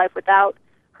wildlife without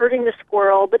hurting the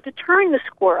squirrel, but deterring the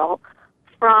squirrel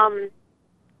from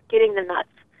getting the nuts.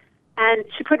 And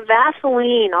she put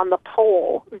Vaseline on the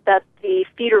pole that the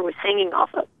feeder was hanging off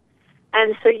of.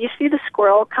 And so you see the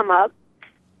squirrel come up,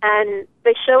 and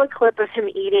they show a clip of him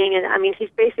eating, and I mean,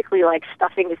 he's basically like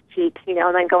stuffing his cheeks, and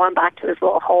then going back to his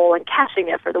little hole and caching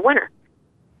it for the winter.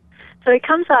 So he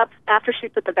comes up after she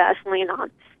put the Vaseline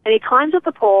on, and he climbs up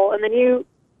the pole, and then you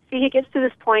see he gets to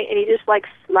this point, and he just like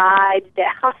slides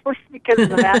down because of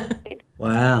the Vaseline.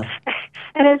 Wow.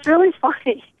 And it's really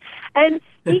funny. And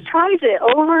he tries it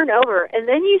over and over, and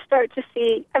then you start to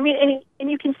see, I mean,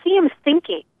 and you can see him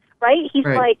thinking, right? He's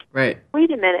like, wait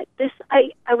a minute,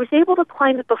 I was able to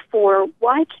climb it before,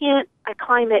 why can't I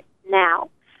climb it now?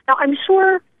 Now, I'm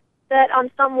sure that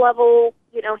on some level,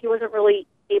 he wasn't really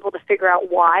able to figure out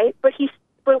why,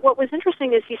 but what was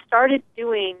interesting is he started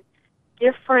doing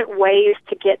different ways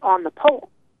to get on the pole.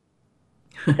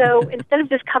 So instead of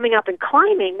just coming up and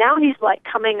climbing, now he's like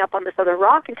coming up on this other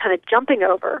rock and kind of jumping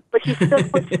over, but he still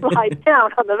would slide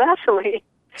down on the Vaseline.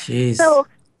 Jeez. So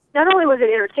not only was it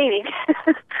entertaining,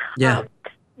 Yeah.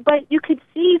 but you could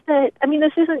see that, I mean,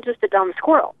 this isn't just a dumb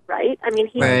squirrel, right? I mean,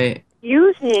 he's Right.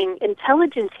 using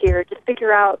intelligence here to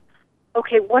figure out,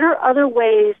 okay, what are other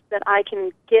ways that I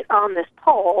can get on this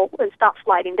pole and stop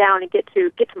sliding down and get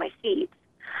to my seats?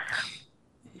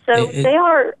 So they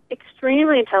are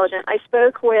extremely intelligent. I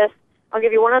spoke with, I'll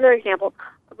give you one other example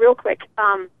real quick.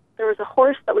 There was a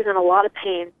horse that was in a lot of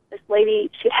pain. This lady,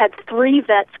 she had 3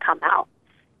 vets come out,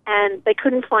 and they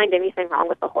couldn't find anything wrong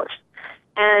with the horse.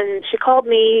 And she called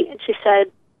me, and she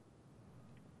said,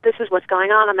 this is what's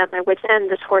going on. I'm at my wit's end.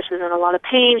 This horse is in a lot of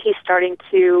pain. He's starting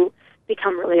to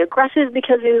become really aggressive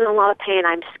because he's in a lot of pain.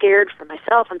 I'm scared for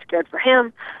myself. I'm scared for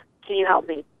him. Can you help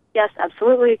me? Yes,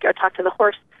 absolutely. Go talk to the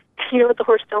horse. You know what the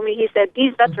horse told me? He said,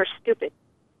 these vets are stupid.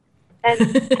 And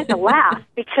I had to laugh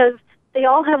because they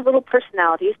all have little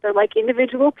personalities. They're like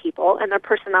individual people, and their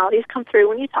personalities come through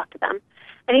when you talk to them.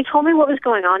 And he told me what was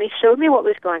going on. He showed me what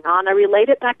was going on. I relayed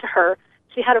it back to her.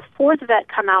 She had a 4th vet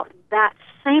come out that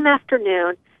same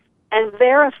afternoon and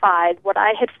verified what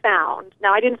I had found.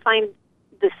 Now, I didn't find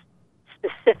the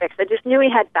specifics. I just knew he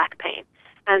had back pain.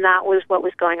 And that was what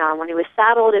was going on. When he was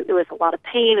saddled, it was a lot of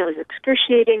pain. It was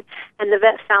excruciating. And the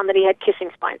vet found that he had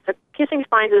kissing spines. So kissing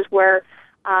spines is where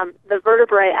the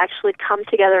vertebrae actually come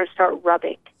together and start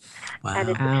rubbing. Wow. And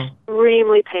it's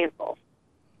extremely painful.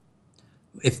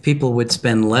 If people would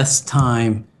spend less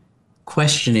time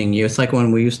questioning you, it's like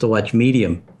when we used to watch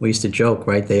Medium. We used to joke,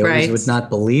 right? They always Right. would not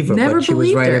believe her, Never but she was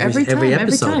believed right her. every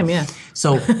episode. Every time, yeah.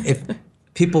 So if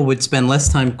people would spend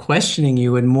less time questioning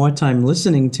you and more time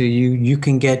listening to you, you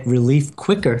can get relief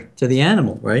quicker to the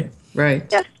animal, right? Right.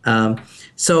 Yes.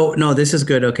 So no, this is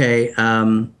good. Okay,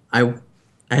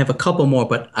 I have a couple more,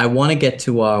 but I want to get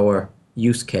to our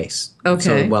use case. Okay.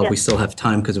 So while we still have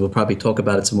time, because we'll probably talk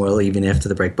about it some more even after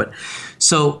the break. But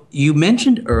so you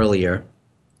mentioned earlier,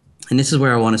 and this is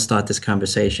where I want to start this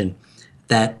conversation,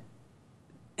 that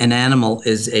an animal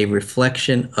is a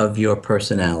reflection of your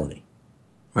personality,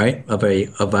 right?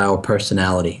 Of our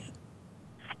personality.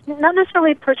 Not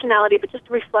necessarily personality, but just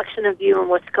a reflection of you and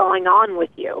what's going on with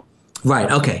you. Right.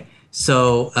 Okay.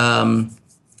 So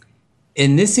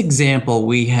in this example,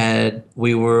 we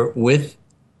were with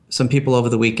some people over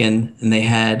the weekend, and they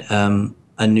had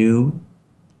a new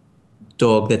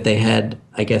dog that they had,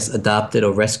 I guess, adopted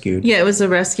or rescued. Yeah, it was a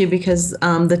rescue because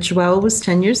the Chihuahua was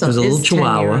 10 years old. It was a little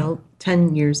Chihuahua.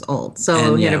 10 years old. So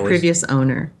And, he had yeah, a it was previous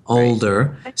owner.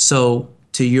 Older. So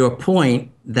to your point,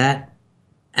 that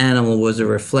animal was a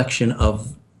reflection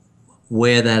of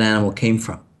where that animal came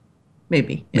from.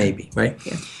 Maybe. Yeah. Maybe, right?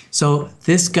 Yeah. So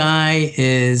this guy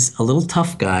is a little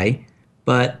tough guy,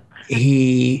 but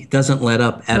he doesn't let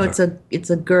up ever. No, it's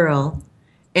a girl,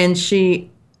 and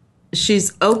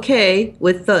she's okay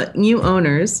with the new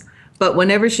owners, but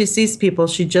whenever she sees people,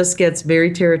 she just gets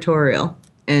very territorial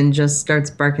and just starts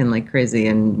barking like crazy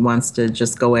and wants to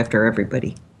just go after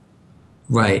everybody.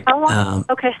 Right. How long?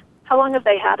 Okay. How long have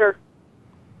they had her?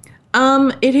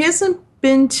 It hasn't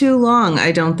been too long,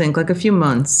 I don't think, like a few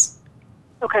months.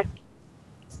 Okay.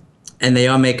 And they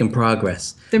are making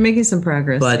progress. They're making some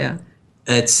progress, But yeah.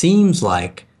 it seems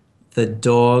like the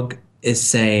dog is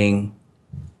saying,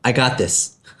 I got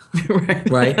this.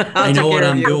 Right? I know what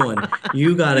I'm doing.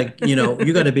 You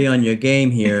gotta be on your game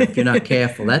here if you're not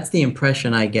careful. That's the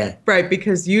impression I get. Right,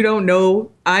 because you don't know,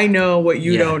 I know what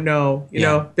you Yeah. don't know. You Yeah.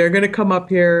 know, they're going to come up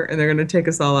here and they're going to take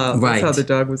us all out. Right. That's how the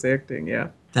dog was acting, yeah.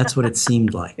 That's what it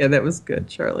seemed like. Yeah, that was good,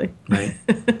 Charlie. Right.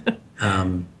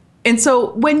 And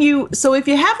so if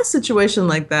you have a situation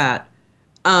like that,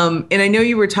 and I know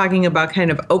you were talking about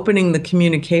kind of opening the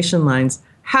communication lines,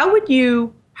 how do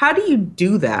you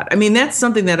do that? I mean, that's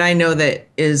something that I know that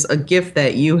is a gift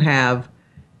that you have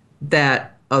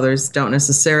that others don't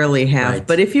necessarily have. Right.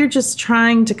 But if you're just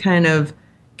trying to kind of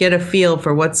get a feel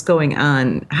for what's going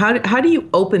on, how do you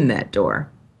open that door?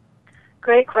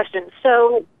 Great question.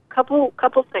 So, couple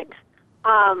things.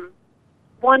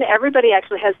 One, everybody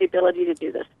actually has the ability to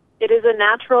do this. It is a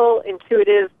natural,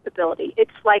 intuitive ability.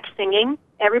 It's like singing.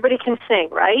 Everybody can sing,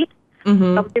 right?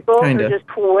 Mm-hmm. Some people Kinda. are just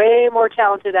way more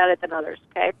talented at it than others.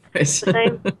 Okay, the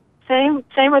same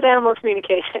with animal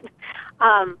communication.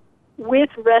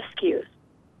 With rescues,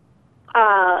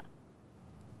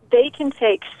 they can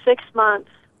take 6 months,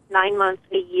 9 months,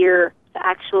 a year to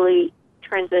actually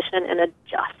transition and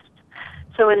adjust.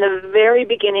 So in the very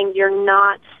beginning, you're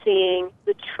not seeing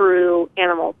the true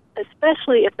animal,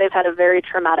 especially if they've had a very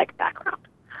traumatic background.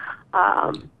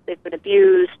 They've been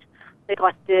abused,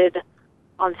 neglected,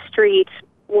 on the street,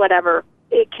 whatever,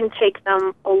 it can take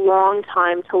them a long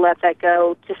time to let that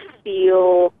go, to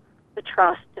feel the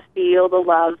trust, to feel the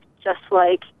love, just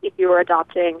like if you were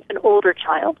adopting an older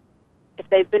child. If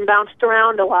they've been bounced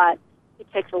around a lot, it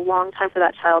takes a long time for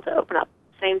that child to open up.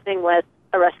 Same thing with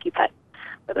a rescue pet,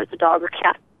 whether it's a dog or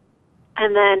cat.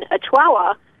 And then a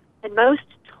Chihuahua, and most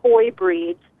toy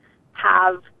breeds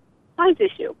have size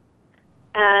issue.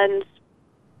 And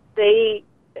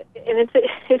it's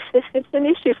an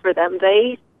issue for them.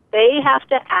 They have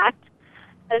to act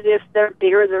as if they're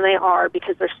bigger than they are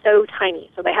because they're so tiny.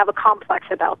 So they have a complex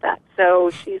about that. So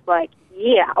she's like,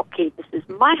 yeah, okay, this is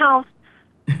my house.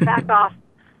 Back off,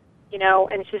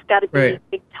 and she's got to be a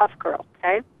big, tough girl,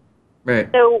 okay? Right.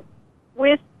 So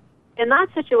in that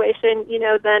situation,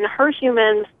 then her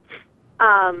humans,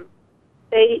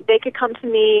 they could come to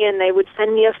me and they would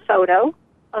send me a photo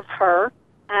of her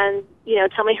and,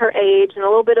 tell me her age and a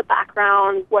little bit of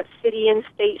background, what city and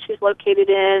state she's located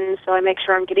in, so I make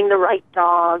sure I'm getting the right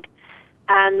dog.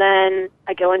 And then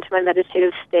I go into my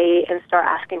meditative state and start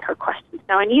asking her questions.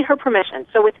 Now, I need her permission.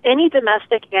 So with any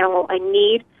domestic animal, I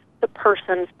need the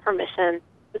person's permission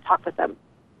to talk with them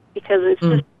because it's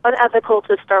just unethical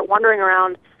to start wandering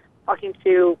around talking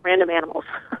to random animals.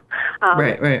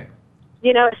 Right.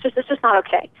 It's just not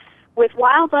okay. With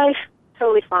wildlife,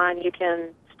 totally fine. You can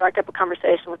strike up a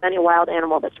conversation with any wild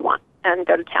animal that you want and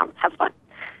go to town, have fun.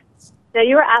 Now,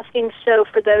 you were asking, so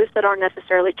for those that aren't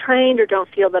necessarily trained or don't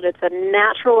feel that it's a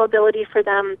natural ability for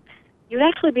them, you'd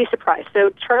actually be surprised. So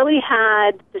Charlie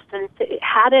had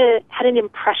an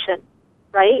impression,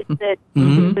 right, that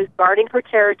he was guarding her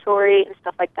territory and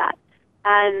stuff like that.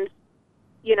 And,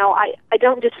 I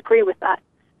don't disagree with that.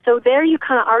 So there you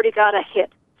kind of already got a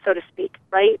hit, so to speak,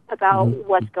 right, about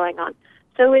what's going on.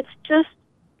 So it's just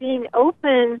being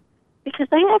open because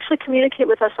they actually communicate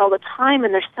with us all the time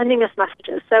and they're sending us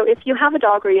messages. So if you have a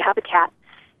dog or you have a cat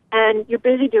and you're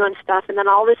busy doing stuff and then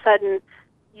all of a sudden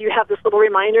you have this little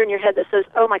reminder in your head that says,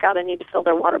 oh my God, I need to fill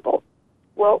their water bowl.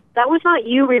 Well, that was not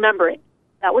you remembering.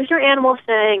 That was your animal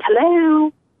saying,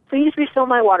 hello, please refill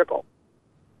my water bowl.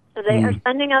 So they are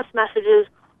sending us messages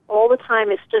all the time.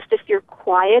 It's just if you're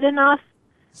quiet enough,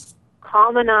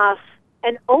 calm enough,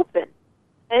 and open.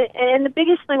 And the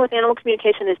biggest thing with animal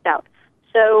communication is doubt.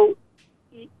 So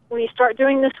when you start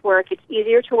doing this work, it's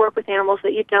easier to work with animals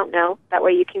that you don't know. That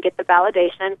way you can get the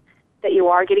validation that you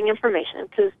are getting information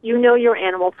because you know your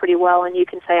animal pretty well and you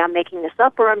can say, I'm making this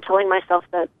up or I'm telling myself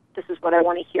that this is what I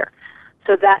want to hear.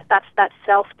 So that's that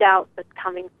self-doubt that's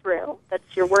coming through. That's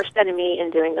your worst enemy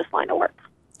in doing this line of work.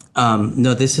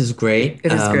 No, this is great.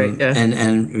 It is great, yeah.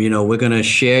 And we're going to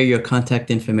share your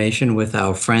contact information with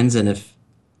our friends, and if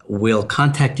we'll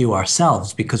contact you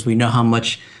ourselves because we know how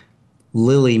much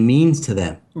Lily means to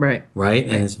them. Right.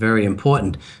 And it's very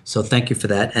important. So thank you for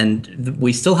that. And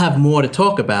we still have more to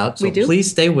talk about. So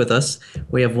please stay with us.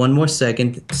 We have one more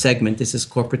segment. This is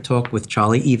Corporate Talk with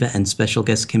Charlie, Eva, and special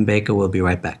guest Kim Baker. We'll be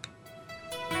right back.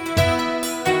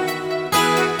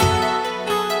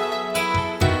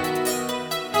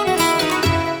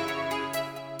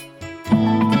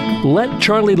 Let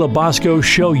Charlie Labasco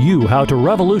show you how to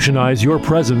revolutionize your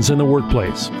presence in the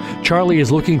workplace. Charlie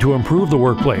is looking to improve the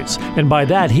workplace, and by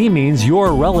that he means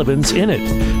your relevance in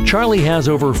it. Charlie has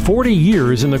over 40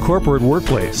 years in the corporate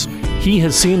workplace. He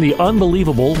has seen the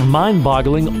unbelievable,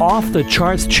 mind-boggling,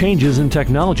 off-the-charts changes in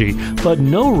technology, but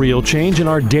no real change in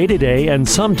our day-to-day and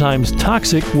sometimes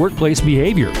toxic workplace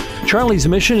behavior. Charlie's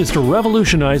mission is to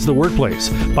revolutionize the workplace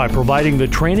by providing the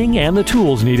training and the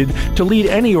tools needed to lead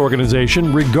any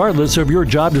organization regardless of your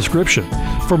job description.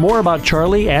 For more about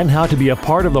Charlie and how to be a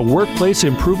part of the workplace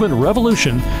improvement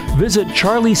revolution, visit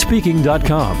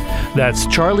charliespeaking.com. That's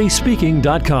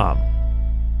charliespeaking.com.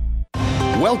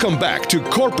 Welcome back to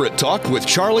Corporate Talk with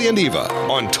Charlie and Eva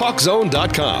on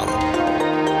TalkZone.com.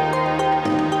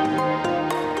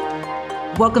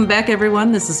 Welcome back,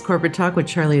 everyone. This is Corporate Talk with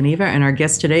Charlie and Eva, and our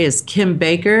guest today is Kim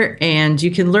Baker. And you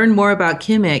can learn more about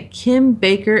Kim at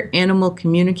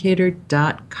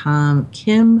KimBakerAnimalCommunicator.com.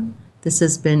 Kim, this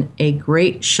has been a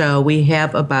great show. We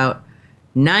have about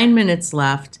 9 minutes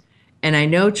left, and I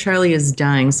know Charlie is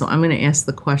dying, so I'm going to ask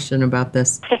the question about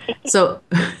this. So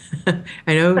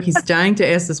I know he's dying to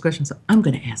ask this question, so I'm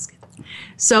going to ask it.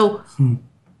 So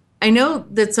I know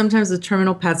that sometimes with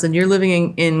terminal pets, and you're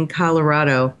living in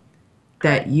Colorado,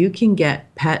 that you can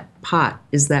get pet pot.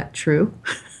 Is that true?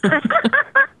 I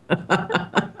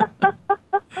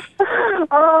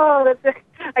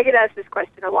get asked this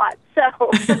question a lot. So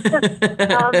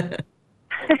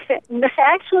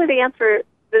actually the answer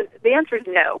is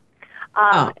no.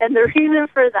 And the reason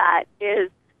for that is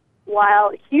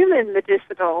while human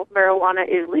medicinal marijuana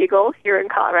is legal here in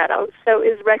Colorado, so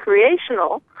is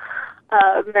recreational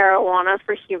marijuana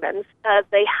for humans.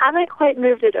 They haven't quite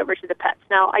moved it over to the pets.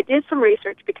 Now, I did some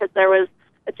research because there was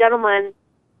a gentleman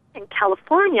in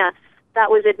California that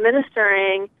was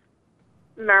administering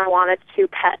marijuana to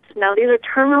pets. Now, these are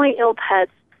terminally ill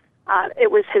pets.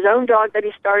 It was his own dog that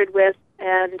he started with,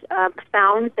 and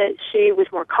found that she was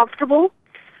more comfortable.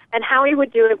 And how he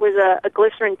would do it was a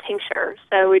glycerin tincture.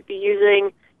 So he'd be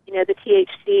using, the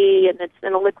THC, and it's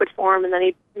in a liquid form, and then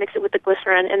he'd mix it with the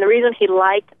glycerin. And the reason he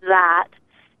liked that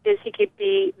is he could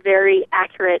be very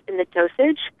accurate in the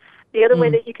dosage. The other way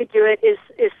that you could do it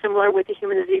is similar with the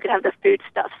humans. You could have the food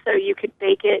stuff. So you could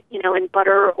bake it, in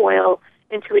butter or oil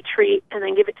into a treat and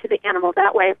then give it to the animal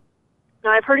that way.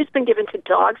 Now, I've heard it's been given to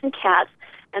dogs and cats,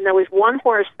 and there was one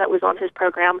horse that was on his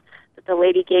program that the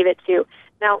lady gave it to.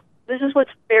 Now, this is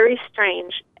what's very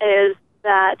strange, is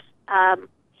that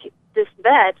this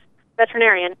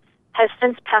veterinarian, has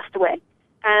since passed away.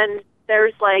 And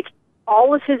there's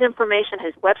all of his information,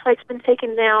 his website's been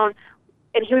taken down,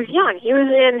 and he was young. He was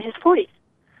in his 40s.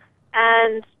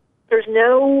 And there's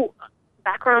no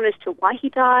background as to why he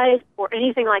died or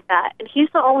anything like that. And he's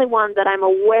the only one that I'm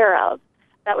aware of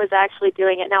that was actually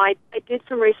doing it. Now, I did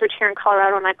some research here in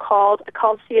Colorado, and I called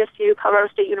CSU, Colorado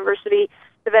State University,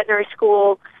 the veterinary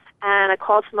school, and I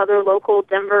called some other local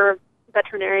Denver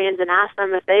veterinarians and asked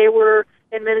them if they were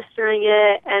administering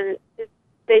it, and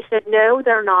they said no,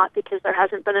 they're not, because there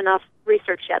hasn't been enough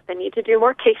research yet. They need to do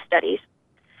more case studies.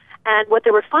 And what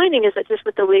they were finding is that just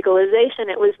with the legalization,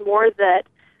 it was more that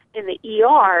in the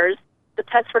ERs, the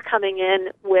pets were coming in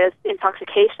with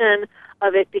intoxication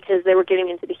of it because they were getting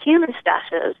into the human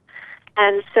stashes.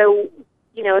 And so,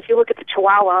 if you look at the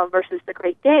Chihuahua versus the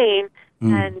Great Dane,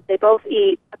 and they both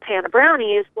eat a pan of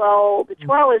brownies, well, the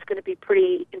Chihuahua is going to be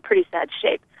in pretty sad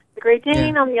shape. The Great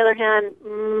Dane, on the other hand,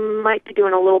 might be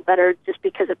doing a little better just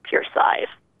because of pure size.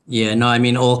 Yeah, no, I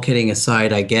mean, all kidding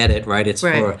aside, I get it, right?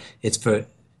 It's for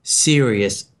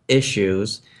serious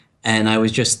issues. And I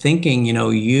was just thinking,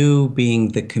 you being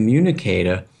the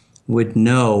communicator would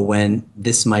know when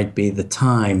this might be the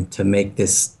time to make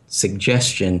this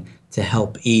suggestion to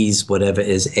help ease whatever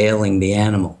is ailing the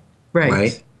animal.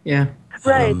 Right? Yeah.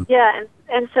 Right, yeah.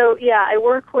 And so, I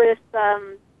work with,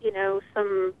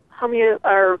 some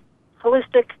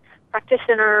holistic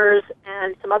practitioners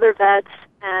and some other vets,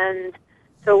 and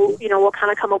so, we'll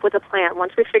kind of come up with a plan.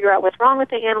 Once we figure out what's wrong with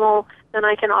the animal, then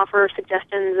I can offer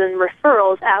suggestions and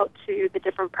referrals out to the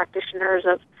different practitioners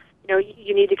of,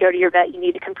 you need to go to your vet, you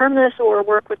need to confirm this or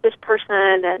work with this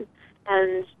person.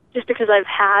 And just because I've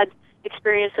had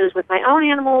experiences with my own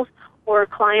animals or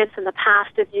clients in the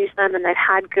past have used them and they've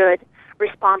had good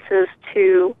responses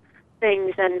to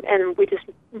things, and we just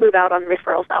move out on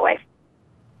referrals that way.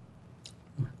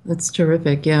 That's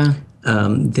terrific, yeah.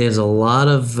 There's a lot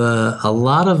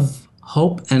of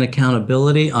hope and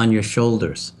accountability on your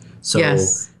shoulders. So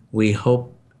we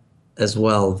hope as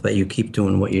well that you keep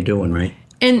doing what you're doing, right?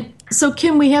 And so,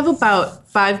 Kim, we have about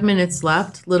 5 minutes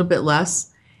left, a little bit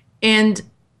less. And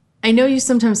I know you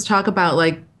sometimes talk about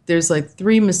there's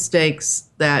 3 mistakes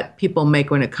that people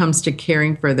make when it comes to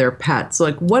caring for their pets.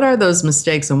 So, what are those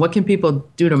mistakes, and what can people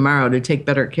do tomorrow to take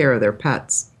better care of their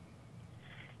pets?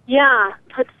 Yeah,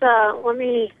 let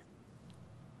me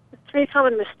 3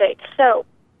 common mistakes. So,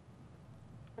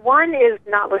 one is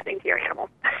not listening to your animal.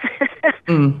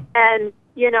 And,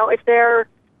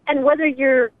 and whether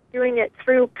you're doing it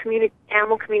through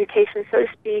animal communication, so to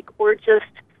speak, or just,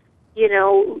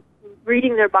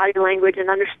 reading their body language and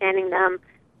understanding them,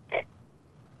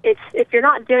 if you're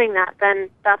not doing that, then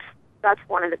that's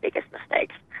one of the biggest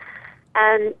mistakes.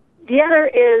 And the other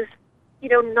is,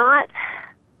 not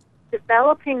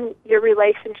developing your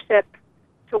relationship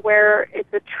to where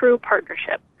it's a true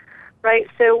partnership, right?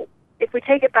 So if we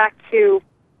take it back to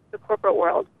the corporate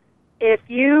world, if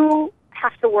you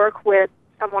have to work with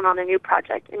someone on a new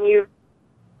project and you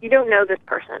don't know this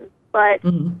person, but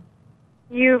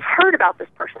you've heard about this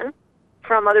person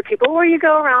from other people, or you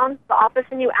go around the office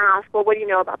and you ask, well, what do you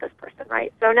know about this person,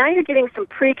 right? So now you're getting some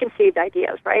preconceived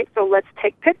ideas, right? So let's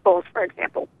take pit bulls, for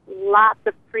example. Lots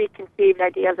of preconceived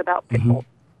ideas about pit bulls.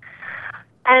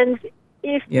 And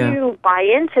if you buy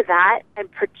into that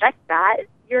and project that,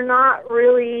 you're not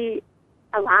really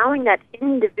allowing that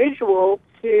individual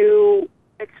to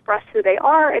express who they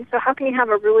are. And so how can you have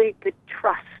a really good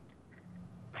trust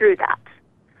through that?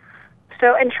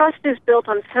 So, and trust is built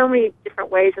on so many different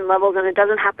ways and levels, and it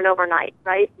doesn't happen overnight,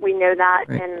 right? We know that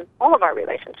in all of our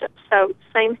relationships. So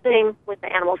same thing with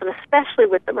the animals, and especially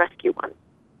with the rescue ones.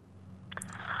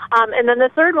 And then the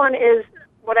third one is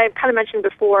what I've kind of mentioned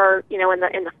before, in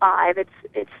the 5.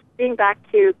 It's being back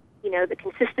to, the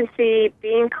consistency,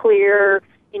 being clear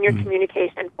in your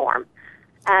communication form.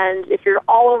 And if you're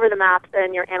all over the map,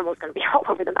 then your animal's going to be all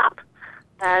over the map.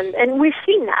 And we've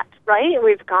seen that, right?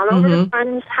 We've gone over to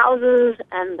friends' houses,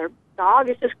 and their dog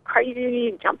is just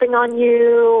crazy, jumping on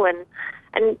you, and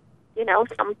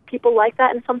some people like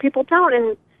that, and some people don't.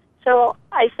 And so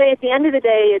I say, at the end of the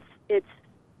day, it's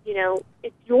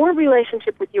your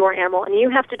relationship with your animal, and you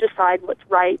have to decide what's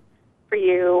right for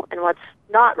you and what's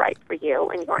not right for you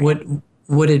and your animal.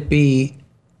 Would it be?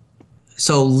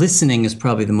 So listening is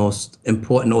probably the most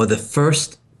important, or the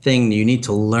first thing you need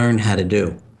to learn how to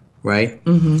do, right?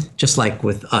 Mm-hmm. Just like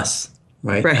with us,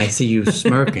 right? I see you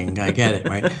smirking. I get it,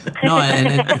 right? No,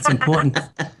 and it's important.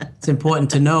 It's important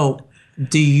to know.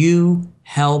 Do you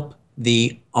help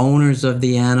the owners of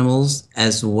the animals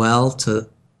as well to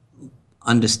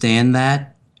understand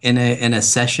that in a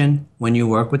session when you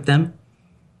work with them?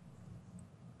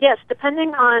 Yes,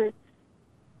 depending on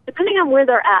where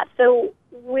they're at. So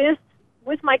with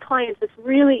my clients, it's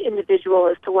really individual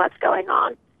as to what's going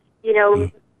on.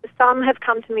 Some have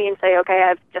come to me and say, okay,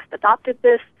 I've just adopted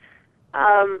this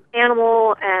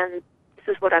animal, and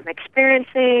this is what I'm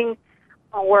experiencing,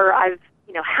 or I've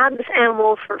had this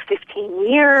animal for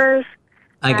 15 years.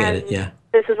 I get it, yeah.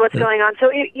 This is what's going on. So,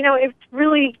 it's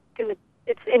really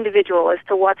it's individual as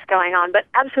to what's going on. But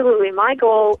absolutely, my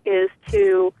goal is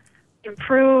to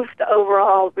improve the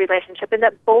overall relationship and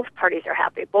that both parties are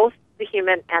happy, both the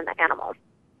human and the animals.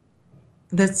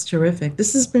 That's terrific.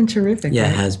 This has been terrific. Yeah,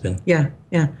 right? It has been. Yeah.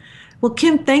 Well,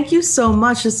 Kim, thank you so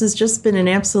much. This has just been an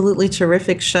absolutely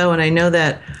terrific show, and I know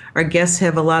that our guests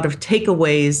have a lot of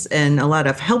takeaways and a lot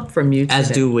of help from you today.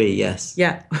 As do we, yes.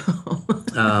 Yeah.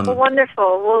 Well,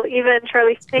 wonderful. Well, Eva and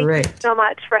Charlie, thank you so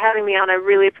much for having me on. I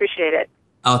really appreciate it.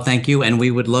 Oh, thank you, and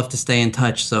we would love to stay in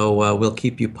touch, so we'll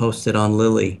keep you posted on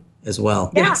Lily as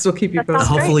well. Yeah, yes, we'll keep you posted.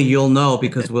 Hopefully you'll know,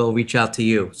 because we'll reach out to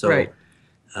you. So, right.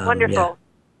 Wonderful. Yeah.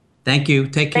 Thank you.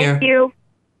 Take care. Thank you.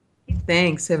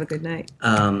 Thanks. Have a good night.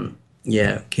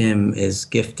 Yeah, Kim is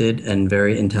gifted and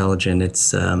very intelligent.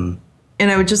 It's and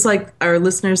I would just like our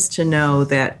listeners to know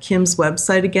that Kim's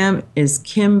website again is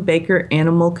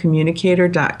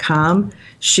KimBakerAnimalCommunicator.com.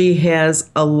 She has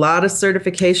a lot of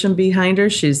certification behind her.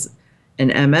 She's an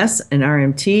MS, an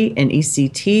RMT, an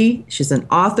ECT. She's an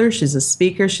author. She's a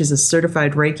speaker. She's a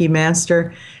certified Reiki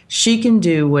master. She can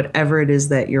do whatever it is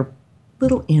that your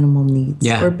little animal needs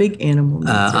or big animal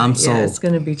needs. I'm sold. Yeah, it's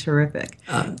going to be terrific.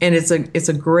 And it's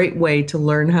a great way to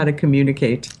learn how to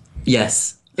communicate.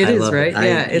 Yes. It is, right?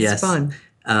 It's fun.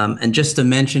 And just to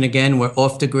mention again, we're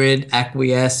Off the Grid,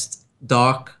 Acquiesced,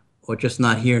 Dark, or Just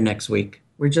Not Here next week.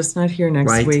 We're just not here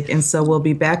next week. And so we'll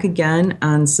be back again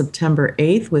on September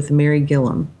 8th with Mary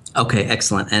Gillum. Okay,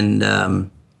 excellent. And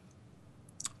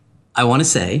I want to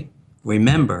say,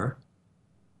 remember,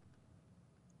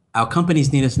 our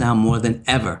companies need us now more than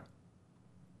ever,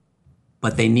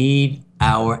 but they need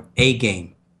our A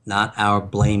game, not our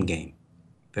blame game.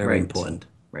 Very important.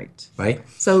 Right?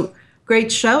 So great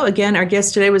show. Again, our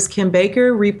guest today was Kim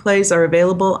Baker. Replays are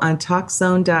available on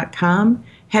TalkZone.com.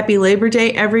 Happy Labor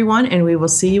Day, everyone, and we will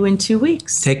see you in 2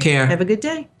 weeks. Take care. Have a good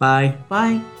day. Bye.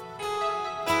 Bye.